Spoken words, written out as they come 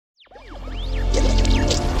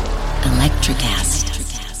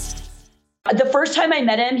Electrocast. The first time I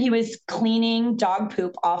met him, he was cleaning dog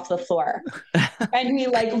poop off the floor. And he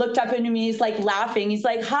like looked up into me, he's like laughing. He's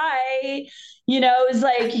like, hi. It was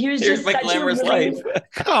like he was Here's just my such a glamorous really life.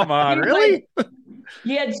 Come on, he was really?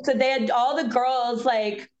 like so they had all the girls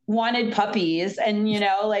like wanted puppies and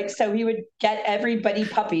like so he would get everybody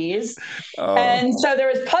puppies. Oh, And so there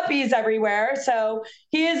was puppies everywhere. So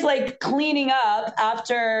he is like cleaning up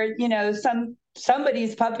after,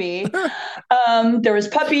 somebody's puppy. There was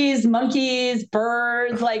puppies, monkeys,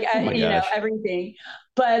 birds, like Oh my gosh. everything.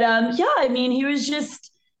 But yeah, I mean, he was just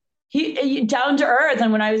he down to earth.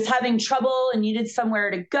 And when I was having trouble and needed somewhere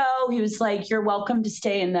to go, he was like, "You're welcome to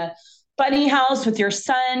stay in the bunny house with your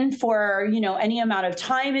son for any amount of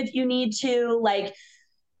time if you need to." Like,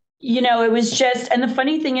 it was just. And the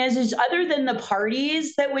funny thing is other than the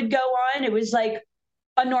parties that would go on, it was like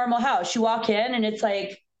a normal house. You walk in and it's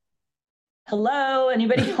like, hello,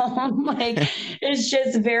 anybody home? Like, it's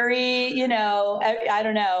just very, I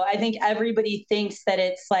don't know. I think everybody thinks that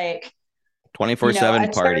it's like, 24/7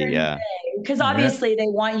 a party. certain Yeah. way, because yeah. obviously they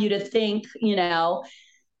want you to think,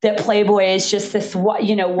 that Playboy is just this,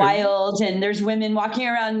 wild, and there's women walking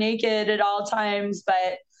around naked at all times.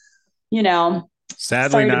 But,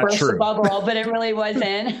 Sadly sorry to not burst the true. bubble, but it really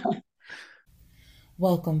wasn't.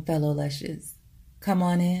 Welcome, fellow Lushes. Come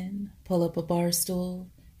on in, pull up a bar stool,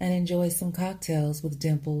 and enjoy some cocktails with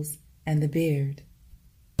Dimples and the Beard.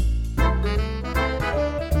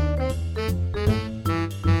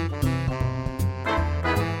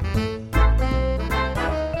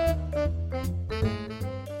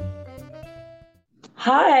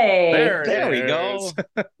 Hi, There There it we is.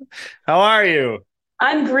 go. How are you?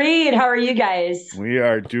 I'm great. How are you guys? We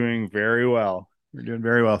are doing very well. We're doing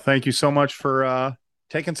very well. Thank you so much for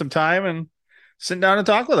taking some time and sitting down and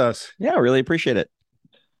talk with us. Yeah, really appreciate it.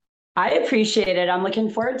 I appreciate it. I'm looking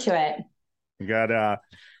forward to it.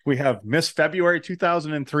 We have Miss February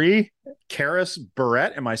 2003, Charis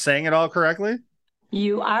Burrett. Am I saying it all correctly?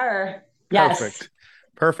 You are. Yes.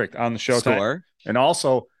 Perfect on the show tonight. Score. And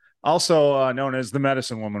also known as the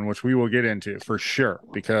medicine woman, which we will get into for sure,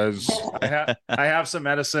 because I have some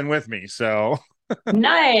medicine with me. So,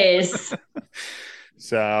 Nice.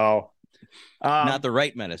 so, Not the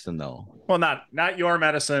right medicine though. well, not your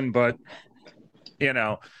medicine, but you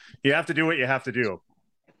have to do what you have to do.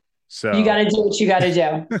 So You got to do what you got to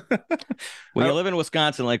do. When you live in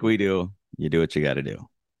Wisconsin like we do, you do what you got to do.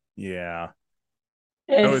 yeah.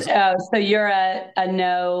 So you're a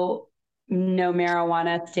no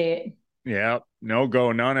marijuana state. Yeah, no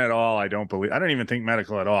go, none at all. I don't even think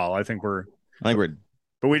medical at all. I think we're,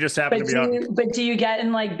 but we just happen But to be out. but do you get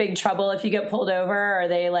in like big trouble if you get pulled over? Are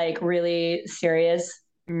they like really serious?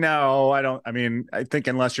 No, I don't. I mean, I think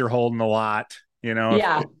unless you're holding a lot,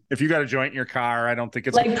 Yeah. if you got a joint in your car, I don't think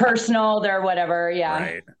it's Like personal or whatever. Yeah.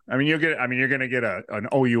 right. I mean, you're going to get an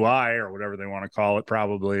OUI or whatever they want to call it,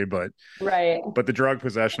 probably, but Right. the drug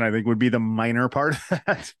possession, I think, would be the minor part of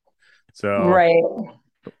that. So, Right.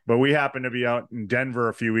 but we happened to be out in Denver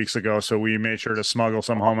a few weeks ago, so we made sure to smuggle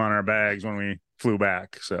some home on our bags when we flew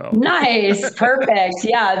back. So Nice. Perfect.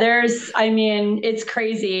 Yeah. It's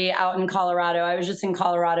crazy out in Colorado. I was just in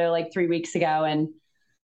Colorado like 3 weeks ago and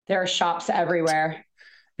there are shops everywhere.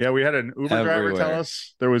 yeah, we had an Uber driver tell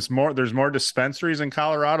us there's more dispensaries in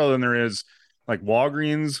Colorado than there is like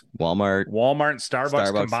Walgreens, Walmart, and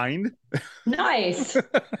Starbucks combined. Nice.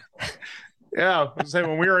 Yeah, I was saying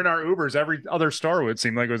when we were in our Ubers, every other store would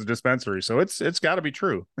seem like it was a dispensary. So it's got to be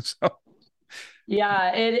true. So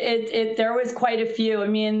Yeah, it there was quite a few. I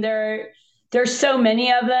mean, there's so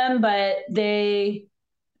many of them, but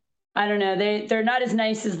I don't know, they're not as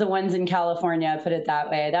nice as the ones in California, put it that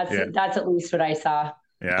way. That's at least what I saw.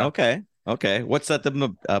 yeah. Okay. What set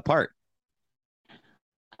them apart?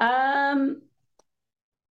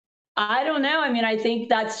 I don't know. I mean, I think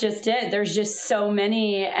that's just it. There's just so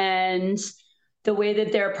many, and the way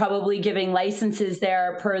that they're probably giving licenses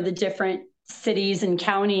there per the different cities and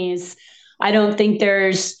counties, I don't think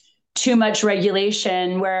there's too much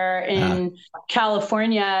regulation. Where in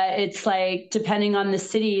California, it's like depending on the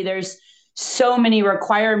city, there's so many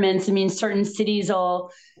requirements. I mean, certain cities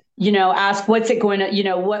will, ask what's it going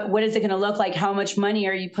to, what is it going to look like? How much money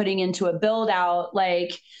are you putting into a build out?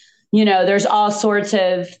 Like, there's all sorts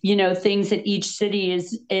of, things that each city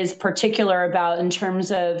is particular about in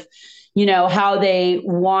terms of, how they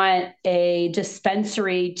want a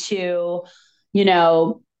dispensary to,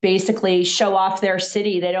 basically show off their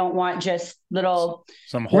city. They don't want just little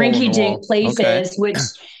rinky dink places, which,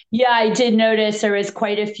 yeah, I did notice there was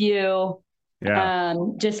quite a few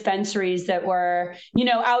dispensaries that were,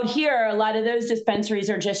 out here. A lot of those dispensaries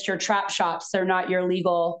are just your trap shops. They're not your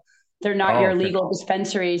legal They're not Oh, your okay. legal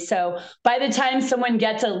dispensary. So by the time someone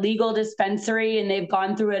gets a legal dispensary and they've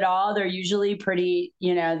gone through it all, they're usually pretty,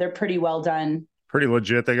 they're pretty well done. Pretty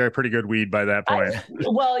legit. They got pretty good weed by that point.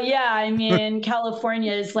 Well, yeah, I mean,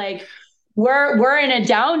 California is like we're in a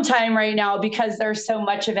downtime right now because there's so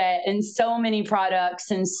much of it and so many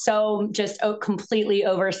products and so just completely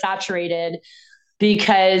oversaturated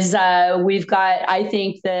because we've got, I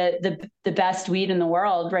think, the best weed in the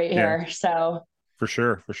world right here. So For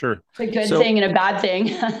sure. it's a good thing and a bad thing.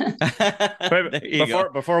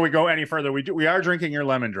 Before we go any further, we are drinking your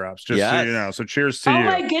lemon drops, just so you know. So cheers to you. Oh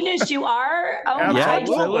my goodness, you are? Oh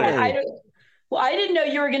Absolutely. I didn't know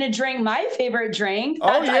you were going to drink my favorite drink.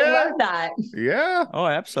 I love that. Yeah. Oh,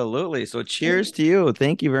 absolutely. So cheers to you.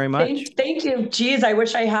 Thank you very much. Thank you. Geez, I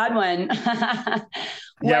wish I had one.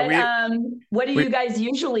 What do you guys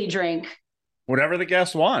usually drink? Whatever the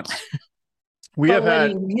guest wants. What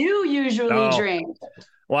do you usually drink?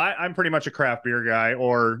 Well, I'm pretty much a craft beer guy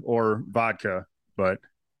or vodka, but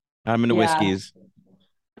I'm into whiskeys.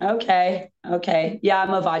 Okay. Yeah,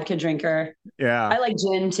 I'm a vodka drinker. Yeah. I like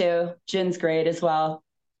gin too. Gin's great as well.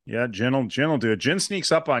 Yeah, gin will do it. Gin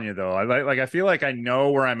sneaks up on you though. I feel like I know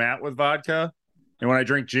where I'm at with vodka. And when I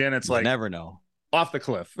drink gin, it's like never know. Off the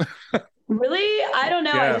cliff. Really? I don't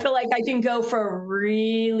know. Yeah. I feel like I can go for a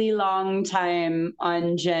really long time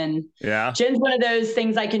on gin. Yeah. Gin's one of those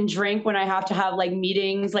things I can drink when I have to have like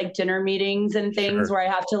meetings, like dinner meetings and things where I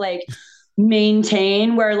have to like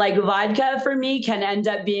maintain, where like vodka for me can end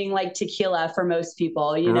up being like tequila for most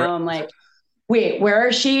people. I'm like, wait, where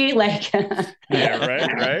is she? Like, yeah,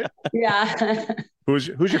 right. Yeah. Who's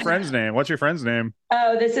your friend's name? What's your friend's name?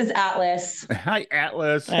 Oh, this is Atlas. Hi,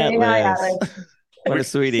 Atlas. Hey, hi, Atlas. What a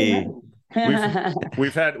sweetie.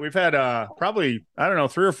 We've had probably, I don't know,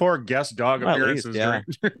 3 or 4 guest dog appearances.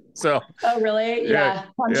 So. Oh, really? Yeah.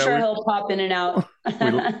 I'm sure he'll pop in and out.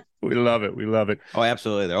 we love it. We love it. Oh,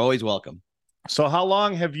 absolutely. They're always welcome. So how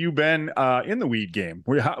long have you been in the weed game?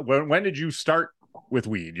 When did you start with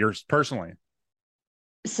weed, yours personally?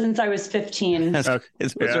 Since I was 15. It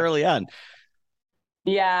was early on.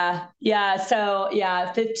 Yeah. So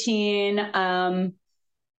 15.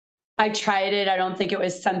 I tried it. I don't think it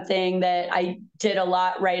was something that I did a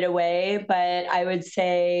lot right away, but I would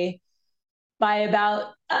say by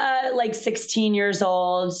about like 16 years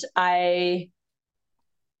old, I'm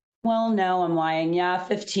lying. Yeah,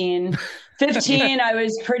 15. 15, I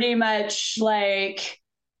was pretty much like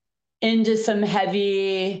into some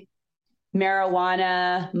heavy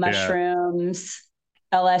marijuana, mushrooms,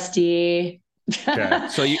 LSD. Okay.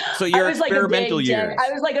 So your experimental years.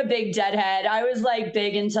 I was like a big deadhead. I was like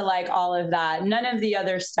big into like all of that. None of the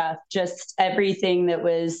other stuff, just everything that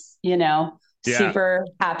was, super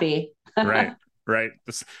happy. Right. The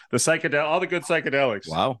psychedelic, all the good psychedelics.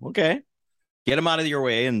 Wow. Okay. Get them out of your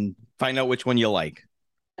way and find out which one you like.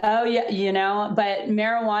 Oh yeah. But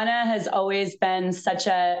marijuana has always been such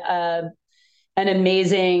an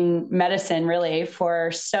amazing medicine, really, for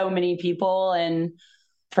so many people and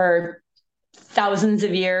for thousands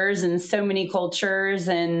of years and so many cultures.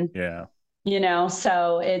 And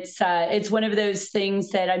so it's one of those things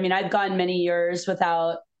that, I mean, I've gone many years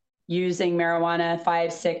without using marijuana,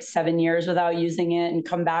 5, 6, 7 years without using it, and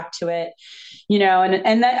come back to it,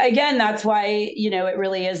 and that, again, that's why, it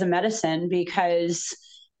really is a medicine, because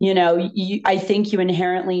I think you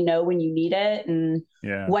inherently know when you need it and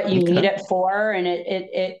what you need it for, and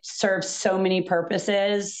it serves so many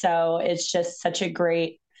purposes. So it's just such a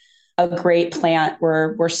great plant.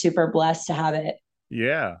 We're super blessed to have it.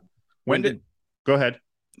 Yeah. Go ahead.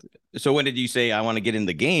 So when did you say, I want to get in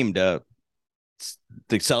the game to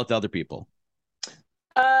sell it to other people?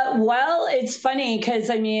 Well, it's funny because,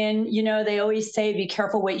 I mean, they always say, be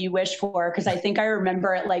careful what you wish for. Because I think I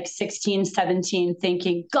remember at like 16, 17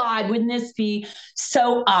 thinking, God, wouldn't this be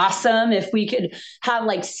so awesome if we could have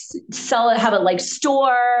like have a like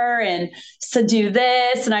store and so do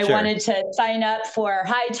this. And I wanted to sign up for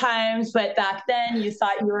High Times. But back then you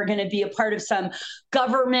thought you were going to be a part of some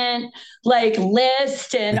government like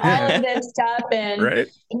list and all of this stuff. And,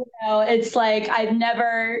 it's like, I've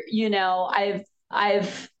never,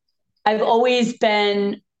 I've always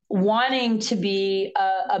been wanting to be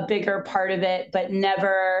a bigger part of it, but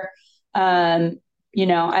never, I'm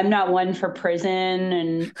not one for prison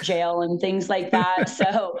and jail and things like that.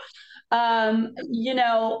 So, I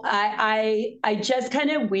just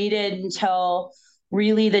kind of waited until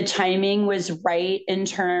really the timing was right in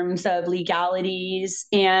terms of legalities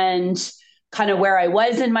and kind of where I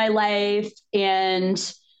was in my life. And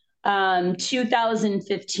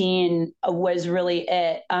 2015 was really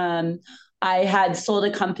it. I had sold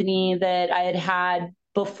a company that I had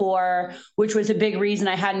before, which was a big reason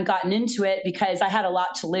I hadn't gotten into it because I had a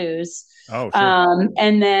lot to lose. Oh, sure.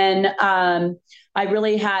 And then I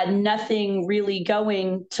really had nothing really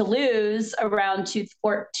going to lose around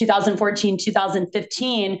 2014,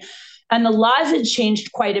 2015. And the laws had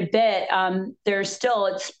changed quite a bit.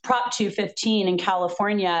 It's Prop 215 in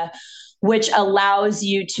California, which allows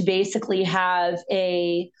you to basically have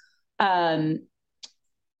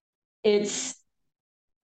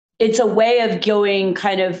it's a way of going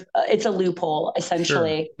it's a loophole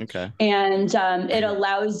essentially. Sure. Okay. And it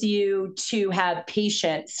allows you to have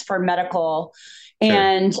patients for medical. Sure.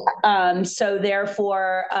 And so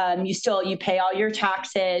therefore you pay all your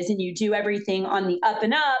taxes and you do everything on the up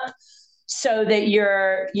and up so that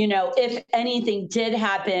if anything did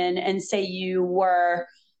happen and say you were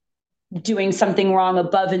doing something wrong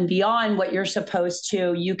above and beyond what you're supposed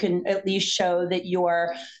to, you can at least show that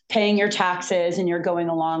you're paying your taxes and you're going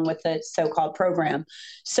along with the so-called program.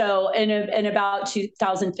 So in about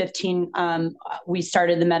 2015, we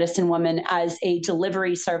started the Medicine Woman as a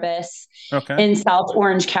delivery service in South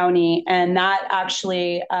Orange County. And that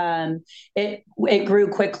actually, it grew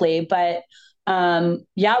quickly, but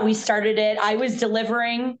we started it. I was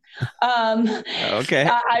delivering. I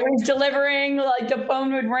was delivering, like the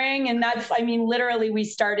phone would ring, and literally we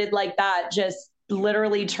started like that, just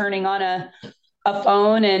literally turning on a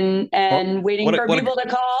phone and waiting for people to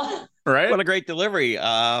call. Right. What a great delivery.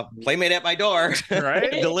 Playmate at my door. Right.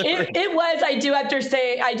 It was, I do have to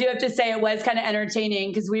say it was kind of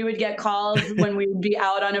entertaining because we would get calls when we would be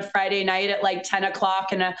out on a Friday night at like 10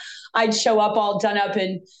 o'clock and I'd show up all done up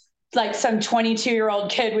and like some 22-year-old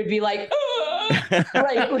kid would be like,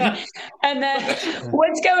 and then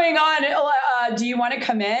what's going on? Do you want to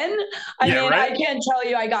come in? I can't tell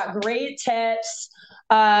you, I got great tips.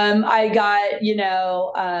 I got,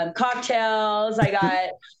 cocktails. I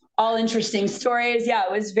got all interesting stories. Yeah,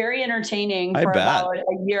 it was very entertaining for about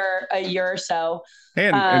a year or so.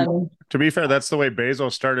 And to be fair, that's the way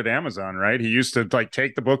Bezos started Amazon, right? He used to like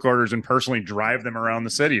take the book orders and personally drive them around the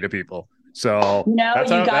city to people. So you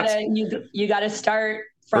gotta start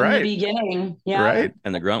from the beginning. Yeah. Right.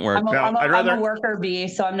 And the grunt work. I'm a worker bee,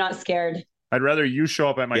 so I'm not scared. I'd rather you show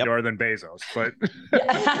up at my door than Bezos, but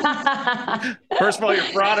first of all, your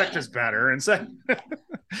product is better. And second,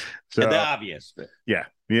 the obvious. Yeah.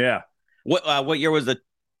 Yeah. What year was the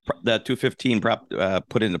 215 prop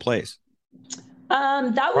put into place?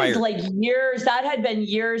 That was like years. That had been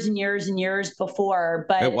years and years and years before.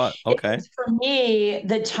 But it was for me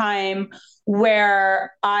the time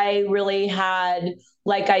where I really had,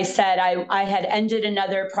 like I said, I had ended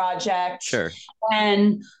another project. Sure.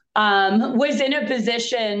 And was in a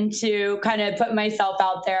position to kind of put myself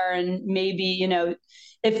out there and maybe,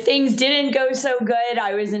 if things didn't go so good,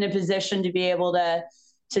 I was in a position to be able to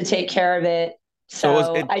take care of it.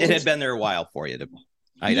 So it had been there a while for you.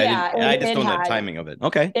 I just don't know the timing of it.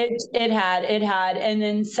 Okay. It had. And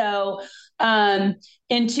then so end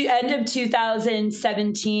of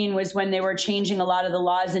 2017 was when they were changing a lot of the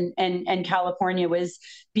laws and California was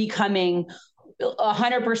becoming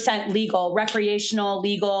 100% legal, recreational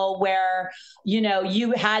legal, where,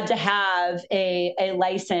 you had to have a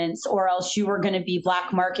license or else you were going to be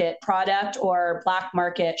black market product or black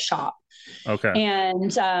market shop. Okay.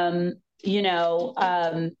 And,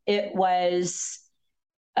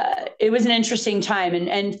 it was an interesting time.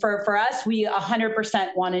 And for us, we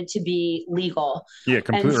 100% wanted to be legal. Yeah,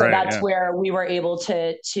 completely. And so that's where we were able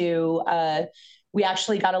to we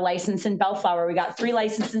actually got a license in Bellflower. We got 3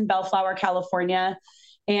 licenses in Bellflower, California.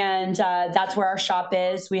 And that's where our shop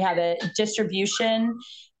is. We have a distribution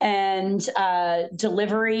and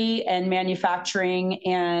delivery and manufacturing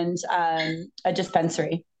and a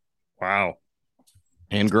dispensary. Wow.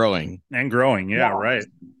 And growing. Yeah. Right.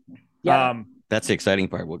 Yeah. That's the exciting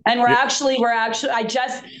part. And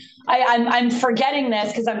I'm forgetting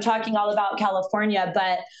this because I'm talking all about California,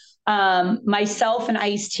 but myself and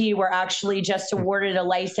Ice-T were actually just awarded a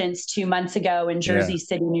license 2 months ago in Jersey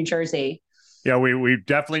City, New Jersey. Yeah, we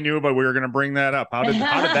definitely knew, but we were going to bring that up. How did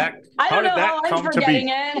that come to be?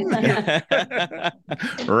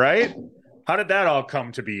 It. Right? How did that all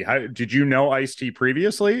come to be? Did you know Ice-T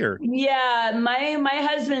previously, or? Yeah, my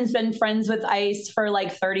husband's been friends with Ice for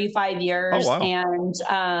like 35 years. Oh, wow. And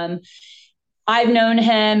I've known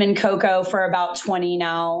him and Coco for about 20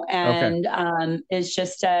 now. And it's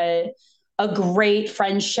just a great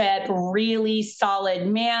friendship, really solid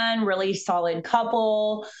man, really solid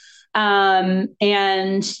couple. Luckily,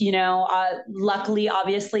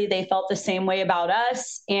 obviously, they felt the same way about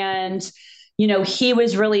us. And he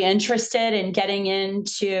was really interested in getting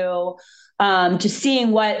into to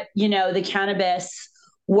seeing what, the cannabis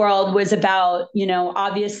world was about,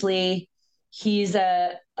 obviously he's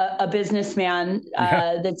a businessman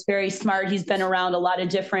that's very smart. He's been around a lot of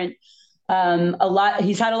different,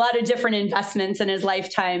 he's had a lot of different investments in his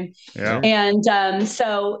lifetime. Yeah. And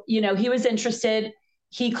so, he was interested.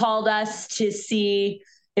 He called us to see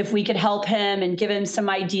if we could help him and give him some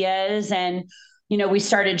ideas. And, we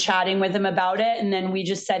started chatting with him about it. And then we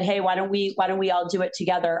just said, hey, why don't we all do it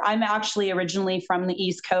together? I'm actually originally from the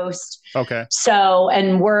East Coast. Okay. So,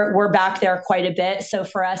 and we're back there quite a bit. So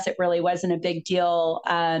for us, it really wasn't a big deal,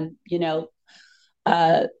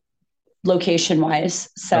 location wise.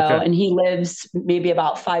 So, Okay. and he lives maybe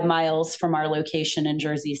about 5 miles from our location in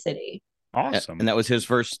Jersey City. Awesome. And that was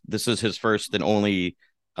this is his first and only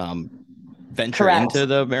venture Correct. into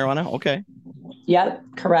the marijuana. Okay. Yep.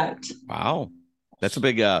 Correct. Wow. That's a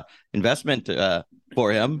big investment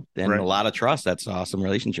for him and a lot of trust. That's an awesome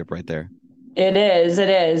relationship right there. It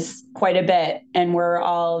is quite a bit. And we're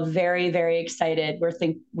all very, very excited.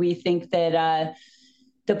 We think that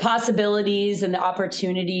the possibilities and the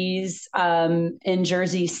opportunities in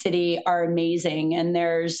Jersey City are amazing. And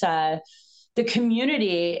there's the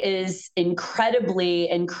community is incredibly,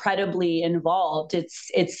 incredibly involved.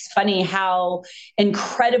 It's funny how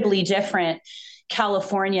incredibly different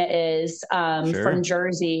California is from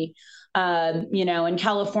Jersey. In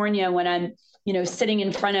California, when I'm, sitting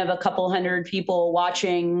in front of a couple hundred people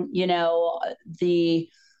watching, the,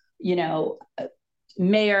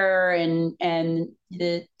 mayor and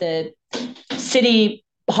the city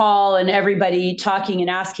hall and everybody talking and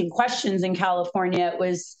asking questions in California, it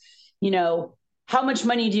was, how much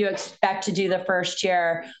money do you expect to do the first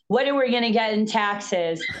year? What are we going to get in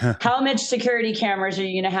taxes? How much security cameras are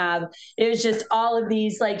you going to have? It was just all of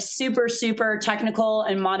these like super, super technical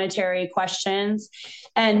and monetary questions.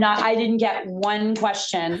 And I didn't get one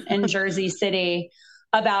question in Jersey City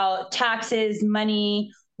about taxes,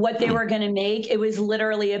 money, what they were going to make. It was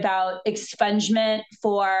literally about expungement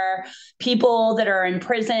for people that are in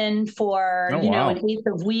prison for, an eighth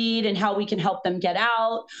of weed and how we can help them get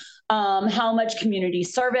out. How much community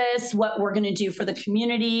service, what we're going to do for the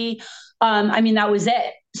community. That was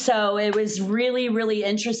it. So it was really, really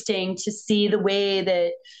interesting to see the way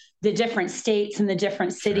that the different states and the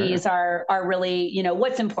different cities are really,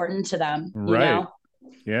 what's important to them. Right.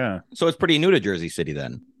 Yeah. So it's pretty new to Jersey City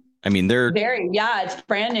then. They're it's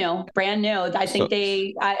brand new. I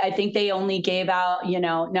think they only gave out,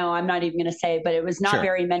 no, I'm not even going to say, but it was not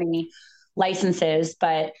very many licenses,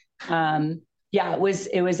 but,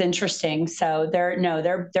 it was interesting. So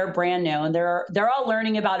they're brand new and they're all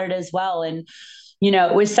learning about it as well. And,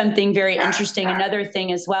 it was something very interesting. Another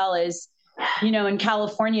thing as well is, in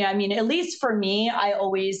California, at least for me, I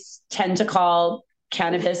always tend to call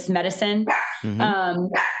cannabis medicine.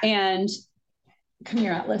 Mm-hmm. And come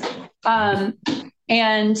here, Atlas. And,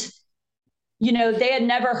 they had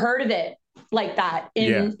never heard of it like that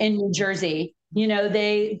in New Jersey.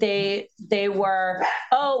 They were,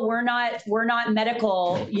 we're not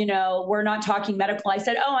medical, we're not talking medical. I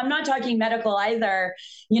said, I'm not talking medical either.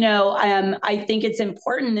 I think it's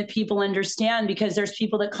important that people understand because there's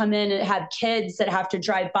people that come in and have kids that have to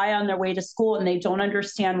drive by on their way to school and they don't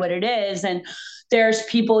understand what it is. And there's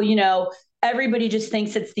people, everybody just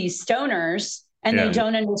thinks it's these stoners and they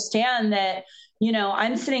don't understand that,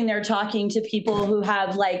 I'm sitting there talking to people who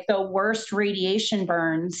have like the worst radiation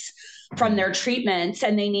burns from their treatments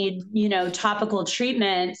and they need, topical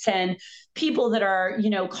treatments and people that are,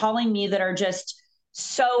 calling me that are just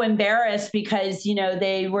so embarrassed because,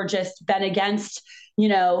 they were just been against,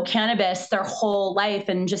 cannabis their whole life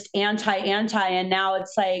and just anti. And now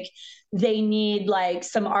it's like, they need like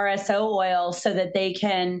some RSO oil so that they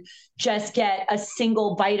can just get a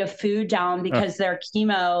single bite of food down because their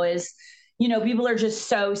chemo is, people are just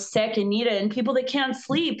so sick and need it and people that can't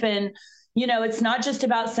sleep. And, it's not just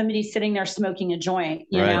about somebody sitting there smoking a joint,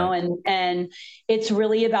 you know, and it's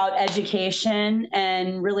really about education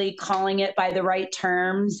and really calling it by the right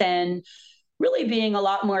terms and really being a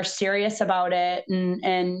lot more serious about it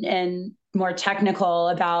and more technical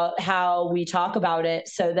about how we talk about it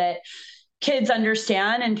so that kids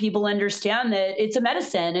understand and people understand that it's a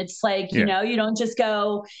medicine. It's like, you know, you don't just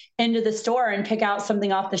go into the store and pick out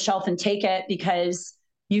something off the shelf and take it because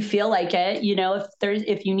you feel like it.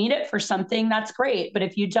 If you need it for something, that's great. But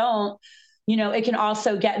if you don't, it can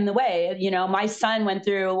also get in the way. My son went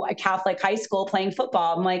through a Catholic high school playing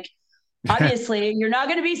football. I'm like, obviously you're not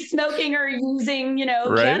going to be smoking or using,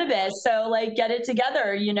 cannabis. So like, get it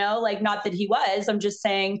together, like not that he was, I'm just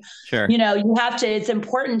saying, it's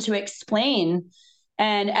important to explain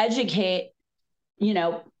and educate,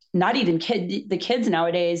 not even the kids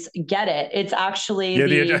nowadays get it. It's actually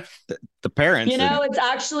the parents, it's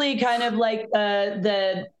actually kind of like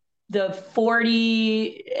the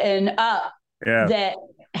 40 and up that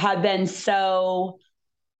have been so,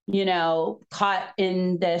 caught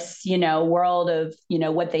in this, world of,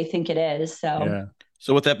 what they think it is.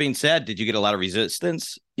 So with that being said, did you get a lot of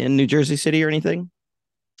resistance in New Jersey City or anything?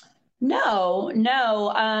 No,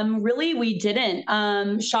 really, we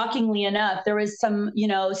didn't. Shockingly enough, there was some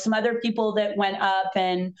other people that went up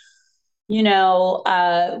and,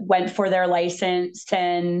 went for their license,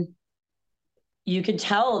 and you could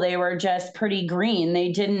tell they were just pretty green.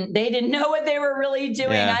 They didn't know what they were really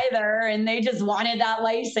doing either. And they just wanted that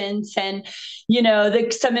license. And,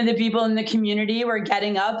 some of the people in the community were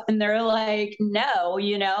getting up and they're like, no,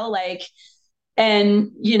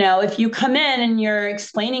 and, if you come in and you're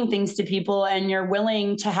explaining things to people and you're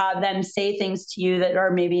willing to have them say things to you that are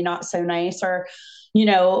maybe not so nice or,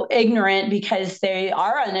 ignorant because they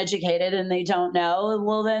are uneducated and they don't know,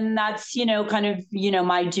 well, then that's, kind of,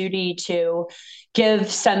 my duty to give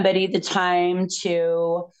somebody the time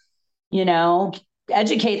to,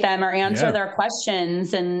 educate them or answer their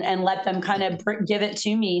questions and let them kind of give it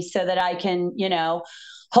to me so that I can,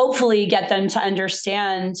 hopefully get them to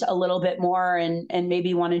understand a little bit more and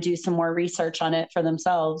maybe want to do some more research on it for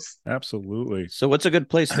themselves. Absolutely. So what's a good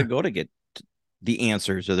place to go to get the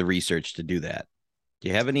answers or the research to do that? Do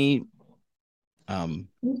you have any?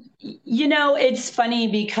 It's funny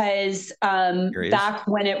because back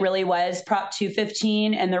when it really was Prop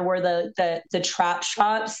 215 and there were the trap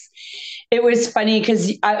shops, it was funny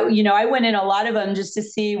because I went in a lot of them just to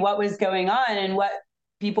see what was going on and what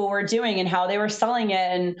people were doing and how they were selling it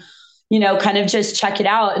and, kind of just check it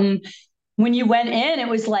out. And when you went in, it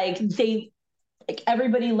was like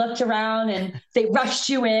everybody looked around and they rushed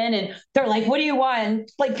you in and they're like, what do you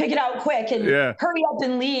want? Like, pick it out quick and hurry up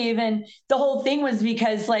and leave. And the whole thing was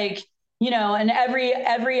because and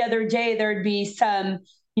every other day there'd be some,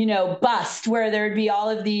 bust where there'd be all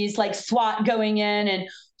of these like SWAT going in and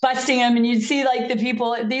busting them. And you'd see like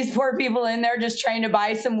these poor people in there just trying to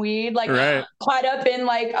buy some weed, like caught up in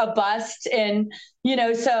like a bust. And,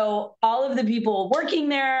 so all of the people working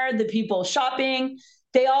there, the people shopping,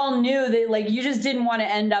 they all knew that like you just didn't want to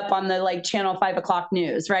end up on the like Channel 5 o'clock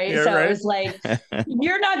news, right? It was like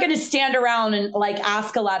you're not going to stand around and like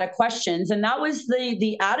ask a lot of questions, and that was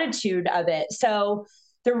the attitude of it. So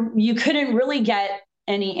you couldn't really get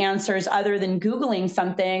any answers other than Googling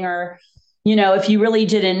something, or if you really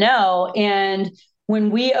didn't know. And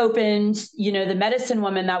when we opened, the Medicine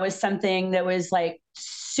Woman, that was something that was like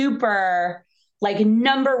super like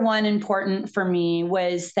number one important for me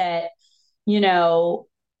was that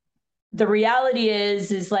the reality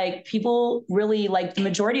is like people really like the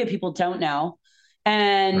majority of people don't know.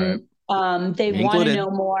 And they want to know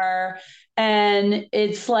more. And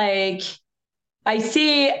it's like, I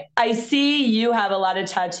see you have a lot of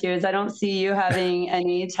tattoos. I don't see you having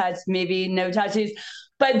any tattoos, maybe no tattoos.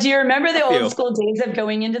 But do you remember the old school days of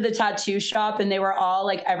going into the tattoo shop and they were all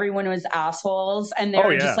like, everyone was assholes and they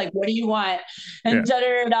were just like, what do you want? And da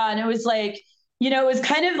da da. And it was like, it was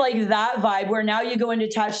kind of like that vibe where now you go into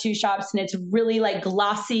tattoo shops and it's really like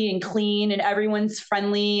glossy and clean and everyone's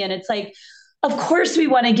friendly. And it's like, of course we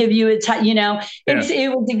want to give you it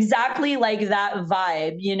was exactly like that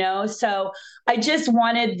vibe, So I just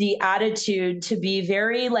wanted the attitude to be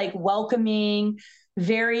very like welcoming,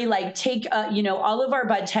 very like take, all of our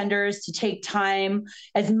bud tenders to take time,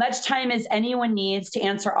 as much time as anyone needs to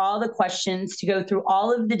answer all the questions, to go through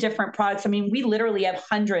all of the different products. I mean, we literally have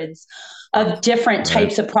hundreds of different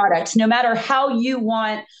types of products, no matter how you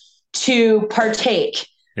want to partake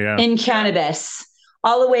in cannabis,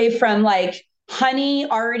 all the way from like honey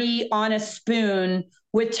already on a spoon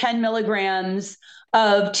with 10 milligrams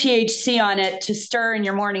of THC on it to stir in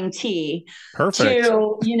your morning tea. Perfect.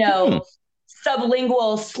 To,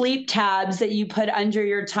 sublingual sleep tabs that you put under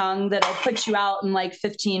your tongue that'll put you out in like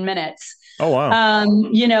 15 minutes. Oh, wow.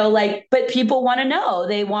 But people want to know.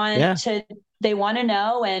 They want to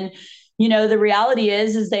know. And, the reality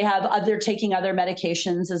is they're taking other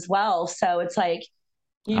medications as well. So it's like,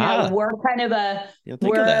 we're kind of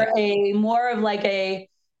more of like a,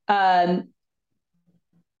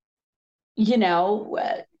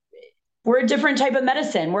 we're a different type of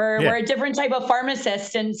medicine. We're a different type of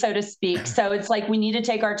pharmacist, and so to speak. So it's like we need to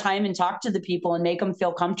take our time and talk to the people and make them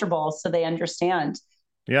feel comfortable so they understand.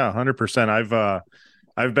 Yeah, 100%.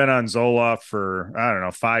 I've been on Zoloft for, I don't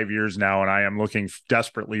know, 5 years now, and I am looking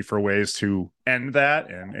desperately for ways to end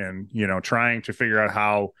that and trying to figure out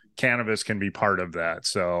how cannabis can be part of that.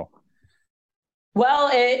 So Well,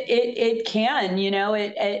 it can,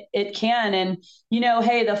 it can. And,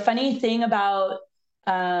 hey, the funny thing about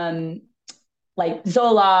um, like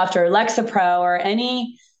Zoloft or Lexapro or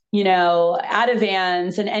any,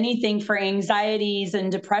 Ativans and anything for anxieties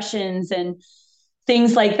and depressions and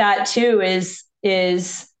things like that too is,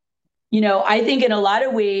 I think in a lot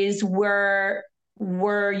of ways we're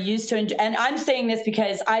used to, and I'm saying this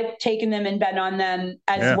because I've taken them and been on them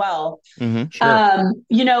as well. Mm-hmm. Sure.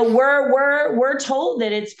 We're told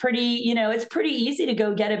that it's pretty easy to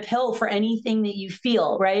go get a pill for anything that you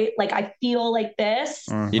feel, right? Like I feel like this.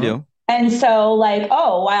 You do. And so like,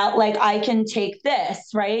 oh, wow, like I can take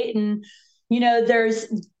this, right? And there's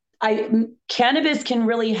cannabis can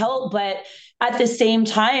really help, but at the same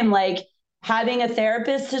time, like having a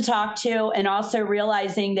therapist to talk to and also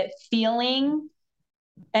realizing that feeling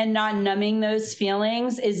and not numbing those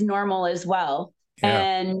feelings is normal as well.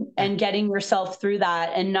 Yeah. And getting yourself through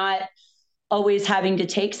that and not always having to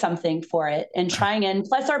take something for it and trying it. And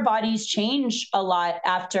plus our bodies change a lot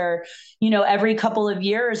after, every couple of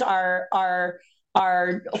years our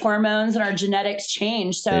hormones and our genetics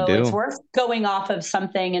change. So it's worth going off of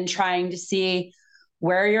something and trying to see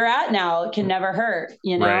where you're at now. It can never hurt,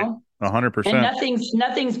 Right. 100%. And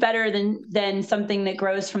nothing's better than something that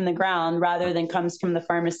grows from the ground rather than comes from the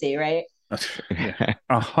pharmacy, right?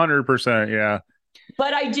 100%. Yeah.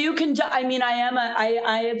 But I do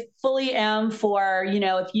I fully am for,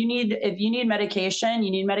 if you need medication, you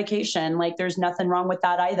need medication. Like there's nothing wrong with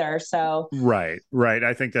that either. So right.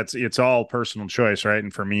 I think it's all personal choice, right?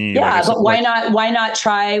 And for me, yeah, but why not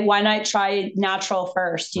try natural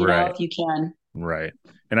first, right. if you can. Right.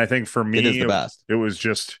 And I think for me, it is the best. It was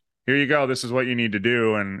just, here you go. This is what you need to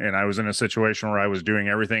do. And I was in a situation where I was doing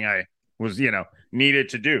everything I was, needed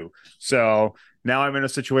to do. So now I'm in a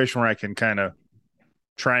situation where I can kind of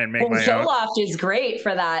try and make my own. Zoloft is great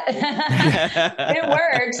for that. It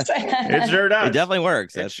works. It sure does. It definitely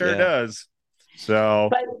works. It sure does. So,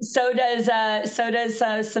 but so does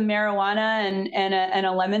some marijuana and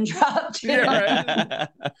a lemon drop too. Yeah,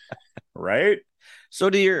 right.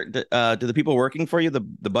 So do the people working for you, the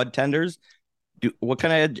bud tenders,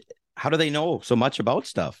 how do they know so much about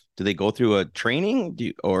stuff? Do they go through a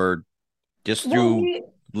training or just through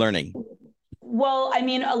learning? Well, I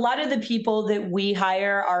mean, a lot of the people that we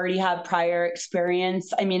hire already have prior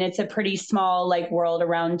experience. I mean, it's a pretty small world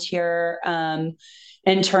around here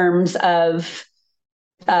in terms of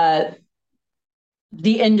the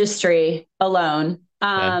industry alone.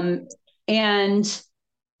 And,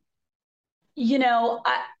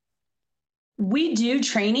 we do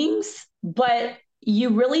trainings, but you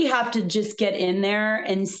really have to just get in there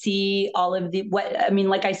and see all of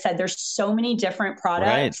like I said, there's so many different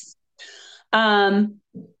products. Right.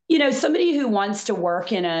 Somebody who wants to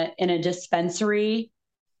work in a dispensary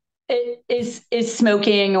is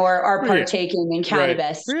smoking or partaking in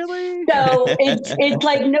cannabis. Right. Really? So it's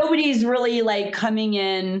like nobody's really coming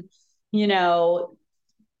in,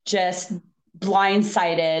 just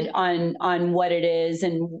blindsided on what it is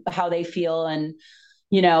and how they feel and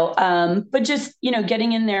but just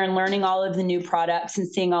getting in there and learning all of the new products and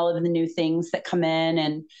seeing all of the new things that come in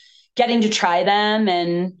and getting to try them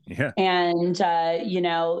and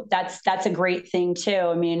that's a great thing too.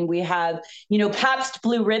 I mean, we have Pabst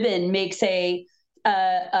Blue Ribbon makes a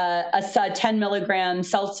 10 milligram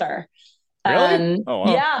seltzer. Really? Oh,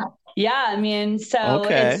 wow. Yeah. I mean, so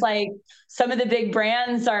It's like some of the big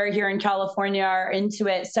brands are here in California are into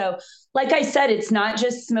it. So like I said, it's not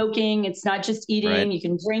just smoking. It's not just eating. Right. You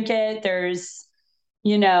can drink it. There's,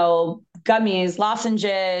 gummies,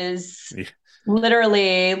 lozenges,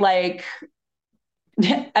 literally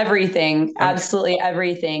everything, absolutely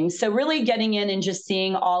everything. So really getting in and just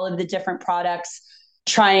seeing all of the different products,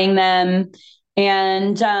 trying them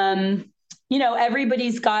and,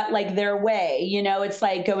 everybody's got their way, it's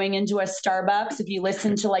like going into a Starbucks. If you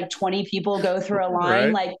listen to 20 people go through a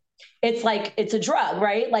line, right. It's a drug,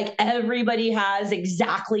 right? Everybody has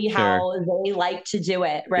exactly how they like to do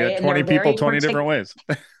it, right? Yeah, 20 people, 20 different ways.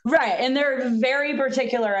 Right. And they're very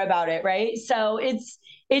particular about it, right? So it's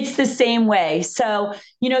the same way. So,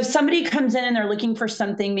 if somebody comes in and they're looking for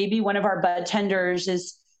something, maybe one of our bud tenders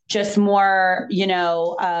is just more,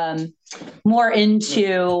 more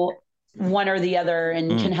into one or the other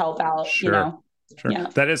and can help out, Sure. Yeah.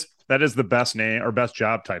 That is the best name or best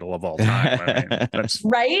job title of all time. I mean, that's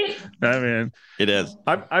right. I mean, it is.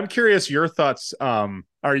 I'm curious your thoughts.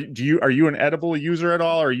 Are you an edible user at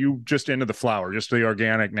all? Or are you just into the flower, just the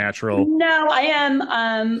organic, natural? No, I am.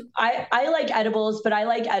 I like edibles, but I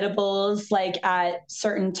like edibles at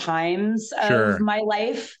certain times of my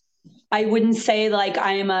life. I wouldn't say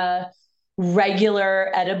I'm a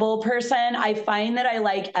regular edible person. I find that I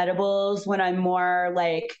like edibles when I'm more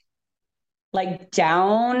like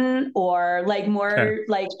down, or like more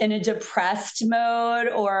like in a depressed mode,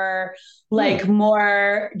 or like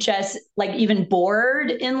more just like even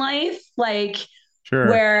bored in life, like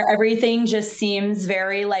where everything just seems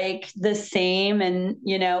very like the same. And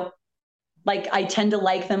like I tend to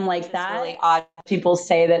like them like that. It's really odd. People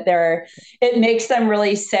say that it makes them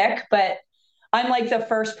really sick, but I'm like the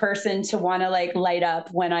first person to want to like light up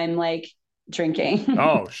when I'm like drinking.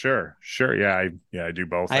 Oh, sure. Yeah, I do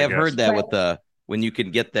both. I have guess. heard that with when you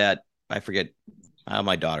can get that, I forget how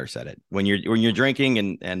my daughter said it. When you're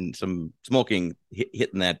drinking and some smoking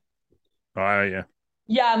hitting that. Oh yeah.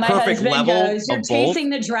 Yeah, my perfect husband level goes, "You're chasing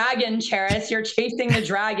the dragon, Charis. You're chasing the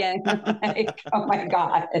dragon." I'm like, oh my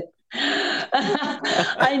God.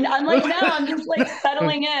 I'm like, no, I'm just like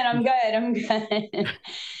settling in. I'm good.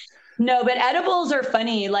 No, but edibles are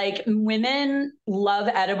funny. Like women love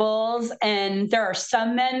edibles, and there are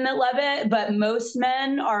some men that love it, but most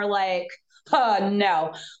men are like, oh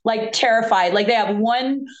no, like terrified. Like they have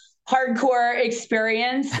one hardcore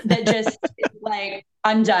experience that just like,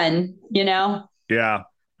 I'm done, Yeah.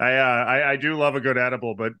 I do love a good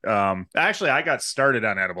edible, but actually I got started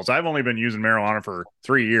on edibles. I've only been using marijuana for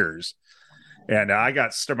 3 years, and I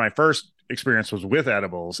got my first experience was with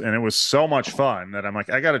edibles, and it was so much fun that I'm like,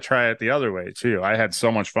 I got to try it the other way too. I had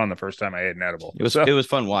so much fun the first time I ate an edible. It was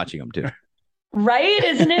fun watching them too. Right?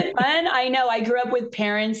 Isn't it fun? I know. I grew up with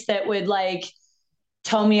parents that would like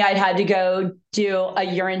tell me I'd had to go do a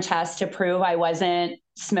urine test to prove I wasn't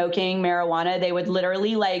smoking marijuana. They would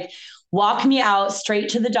literally like walk me out straight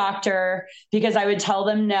to the doctor because I would tell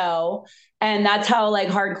them no. And that's how like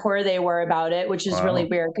hardcore they were about it, which is really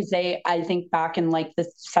weird because I think back in like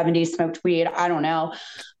the 70s smoked weed. I don't know.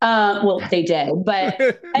 Well, they did, but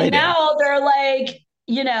now they're like,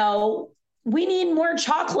 we need more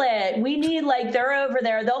chocolate. We need like, they're over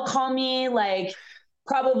there. They'll call me like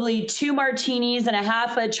probably 2 martinis and a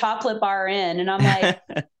half a chocolate bar in. And I'm like,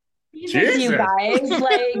 Jesus, you guys,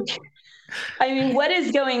 like, I mean, what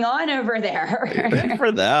is going on over there? Good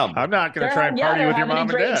for them. I'm not going to try and party with your mom and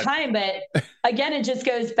dad. They're having a great time, but again, it just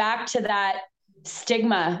goes back to that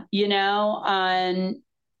stigma, on,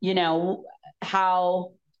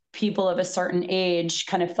 how people of a certain age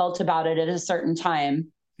kind of felt about it at a certain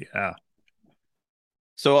time. Yeah.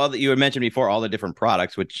 So you had mentioned before all the different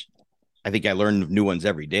products, which I think I learn new ones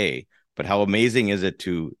every day. But how amazing is it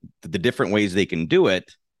to the different ways they can do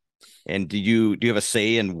it? And do you have a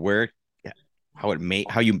say in what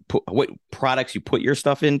products you put your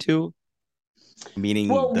stuff into? Meaning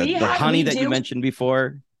the honey that you mentioned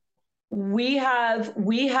before. We have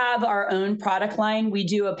our own product line. We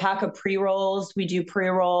do a pack of pre-rolls. We do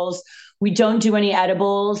pre-rolls. We don't do any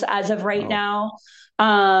edibles as of right now.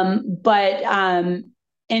 But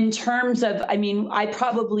in terms of, I mean, I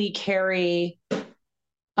probably carry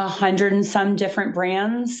 100 and some different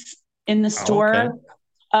brands in the store,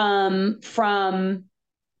 from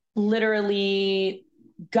literally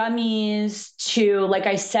gummies to, like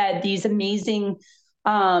I said, these amazing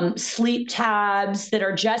sleep tabs that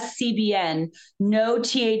are just CBN, no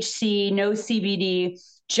THC, no CBD,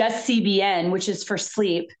 just CBN, which is for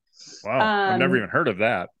sleep. Wow, I've never even heard of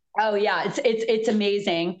that. Oh yeah, it's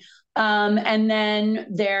amazing. And then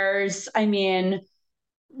there's, I mean,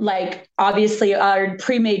 like obviously our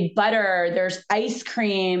pre-made butter, there's ice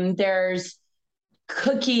cream, there's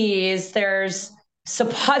cookies, there's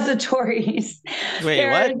suppositories. Wait,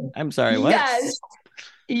 what? I'm sorry, what?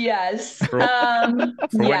 Yes. For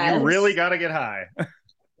when you really got to get high.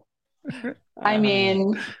 I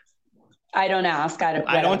mean, I don't ask.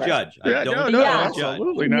 I don't judge. I don't judge.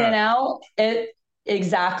 Absolutely not.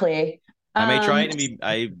 Exactly. I may try it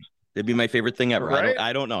and it'd be my favorite thing ever. Right?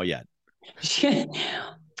 I don't know yet.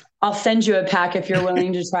 I'll send you a pack if you're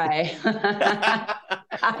willing to try.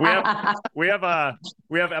 we have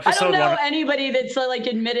episode. I don't know anybody that's like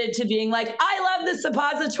admitted to being like, I love the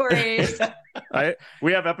suppositories.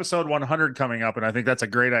 We have episode 100 coming up, and I think that's a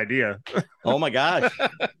great idea. Oh my gosh.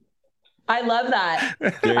 I love that.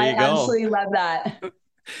 I absolutely love that.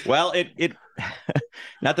 Well, it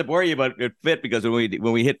not to bore you, but it fit because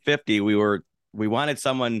when we hit 50, we wanted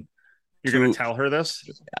someone. You're going to tell her this?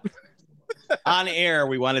 On air,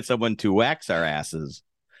 we wanted someone to wax our asses,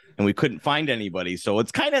 and we couldn't find anybody. So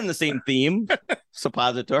it's kind of in the same theme,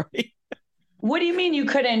 suppository. What do you mean you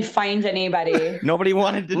couldn't find anybody? Nobody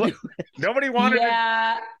wanted to do it. Nobody wanted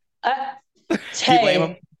to. Do you blame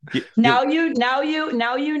them? Now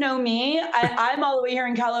you know me. I'm all the way here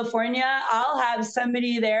in California. I'll have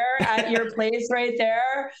somebody there at your place right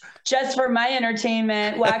there just for my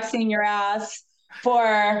entertainment, waxing your ass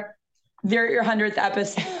for You're at your 100th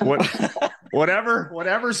episode.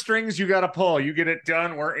 Whatever strings you got to pull, you get it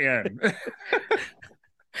done. We're in. We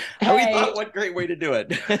thought, what great way to do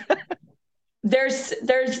it.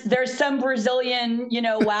 There's some Brazilian,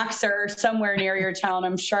 waxer somewhere near your town,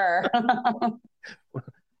 I'm sure.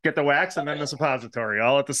 Get the wax and then the suppository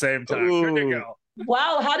all at the same time. Ooh. Good to go.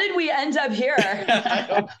 Wow, how did we end up here?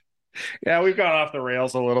 Yeah, we've gone off the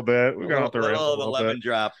rails a little bit. We've gone off the rails a little lemon bit.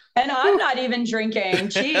 drop. And I'm not even drinking.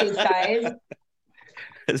 Jeez, guys.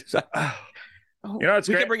 It's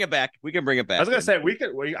We great. can bring it back. I was gonna say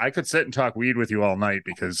I could sit and talk weed with you all night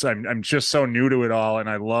because I'm just so new to it all and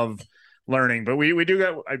I love learning. But we do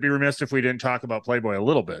get. I'd be remiss if we didn't talk about Playboy a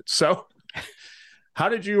little bit. So, how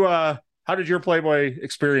did your Playboy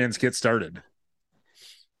experience get started?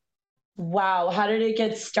 Wow, how did it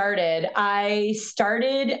get started? I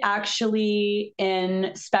started actually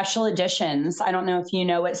in special editions. I don't know if you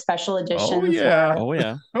know what special editions yeah. are. Oh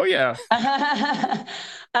yeah. Oh yeah.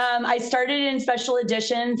 I started in special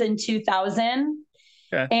editions in 2000.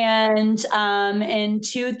 Okay. And in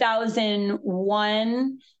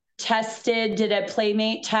 2001, did a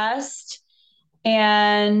Playmate test.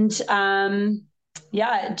 And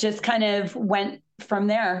it just kind of went from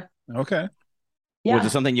there. Okay. Yeah. Was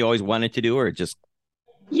it something you always wanted to do or just?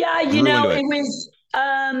 Yeah, it was,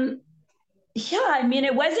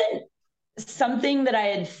 it wasn't something that I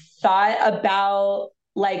had thought about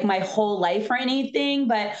like my whole life or anything,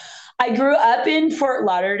 but I grew up in Fort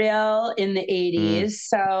Lauderdale in the 80s.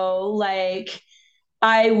 So like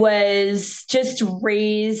I was just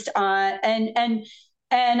raised on, and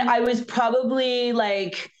I was probably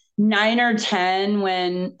like 9 or 10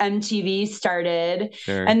 when MTV started.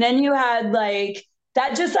 Sure. And then you had like,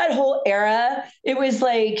 that whole era, it was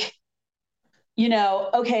like,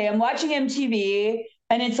 okay, I'm watching MTV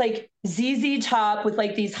and it's like ZZ Top with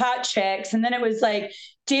like these hot chicks. And then it was like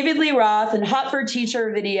David Lee Roth and Hot for Teacher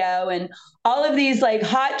video and all of these like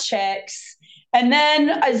hot chicks. And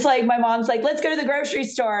then it's like, my mom's like, let's go to the grocery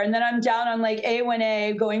store. And then I'm down on like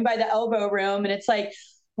A1A going by the elbow room. And it's like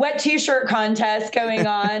wet t-shirt contest going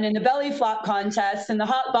on and the belly flop contest and the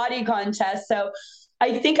hot body contest. So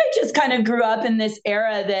I think I just kind of grew up in this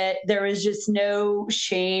era that there was just no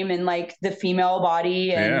shame in like the female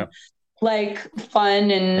body and like fun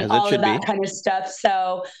and all of that kind of stuff.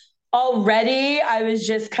 So already I was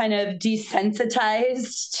just kind of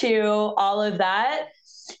desensitized to all of that.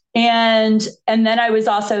 And then I was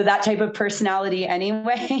also that type of personality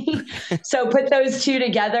anyway. So put those two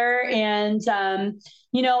together and,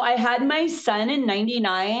 I had my son in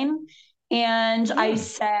 99. And I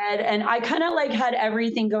said, and I kind of like had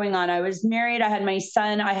everything going on. I was married. I had my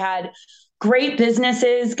son. I had great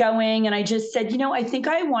businesses going. And I just said, I think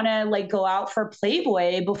I want to like go out for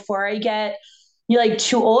Playboy before I get like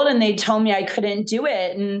too old. And they told me I couldn't do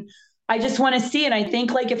it. And I just want to see. And I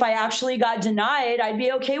think like if I actually got denied, I'd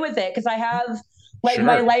be okay with it because I have like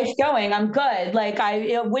my life going. I'm good. Like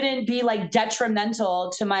it wouldn't be like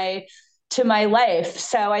detrimental to my life.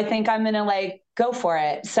 So I think I'm going to like go for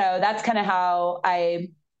it. So that's kind of how I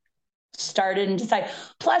started and decided.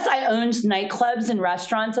 Plus I owned nightclubs and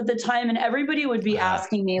restaurants at the time and everybody would be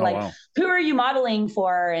asking me who are you modeling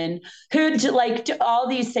for? And who do all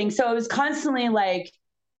these things. So it was constantly like,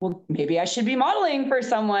 well, maybe I should be modeling for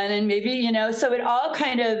someone. And maybe, so it all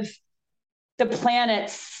kind of, the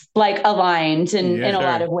planets like aligned in a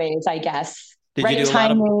lot of ways, I guess. Did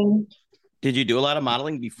you do a lot of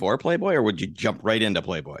modeling before Playboy or would you jump right into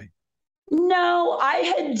Playboy? No, I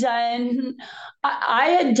had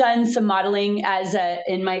done some modeling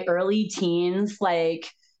in my early teens, like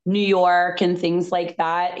New York and things like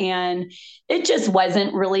that. And it just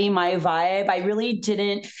wasn't really my vibe. I really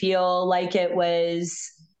didn't feel like it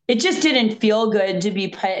just didn't feel good to be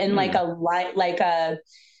put in like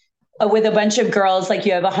with a bunch of girls, like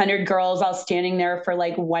you have 100 girls all standing there for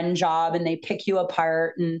like one job and they pick you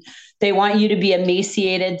apart and they want you to be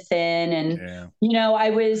emaciated, thin. And,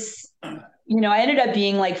 I ended up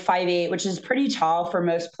being like 5'8", which is pretty tall for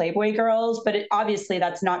most Playboy girls, but obviously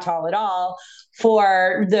that's not tall at all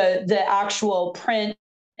for the actual print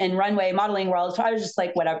and runway modeling world. So I was just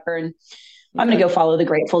like, whatever. And I'm going to go follow the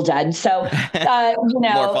Grateful Dead. So,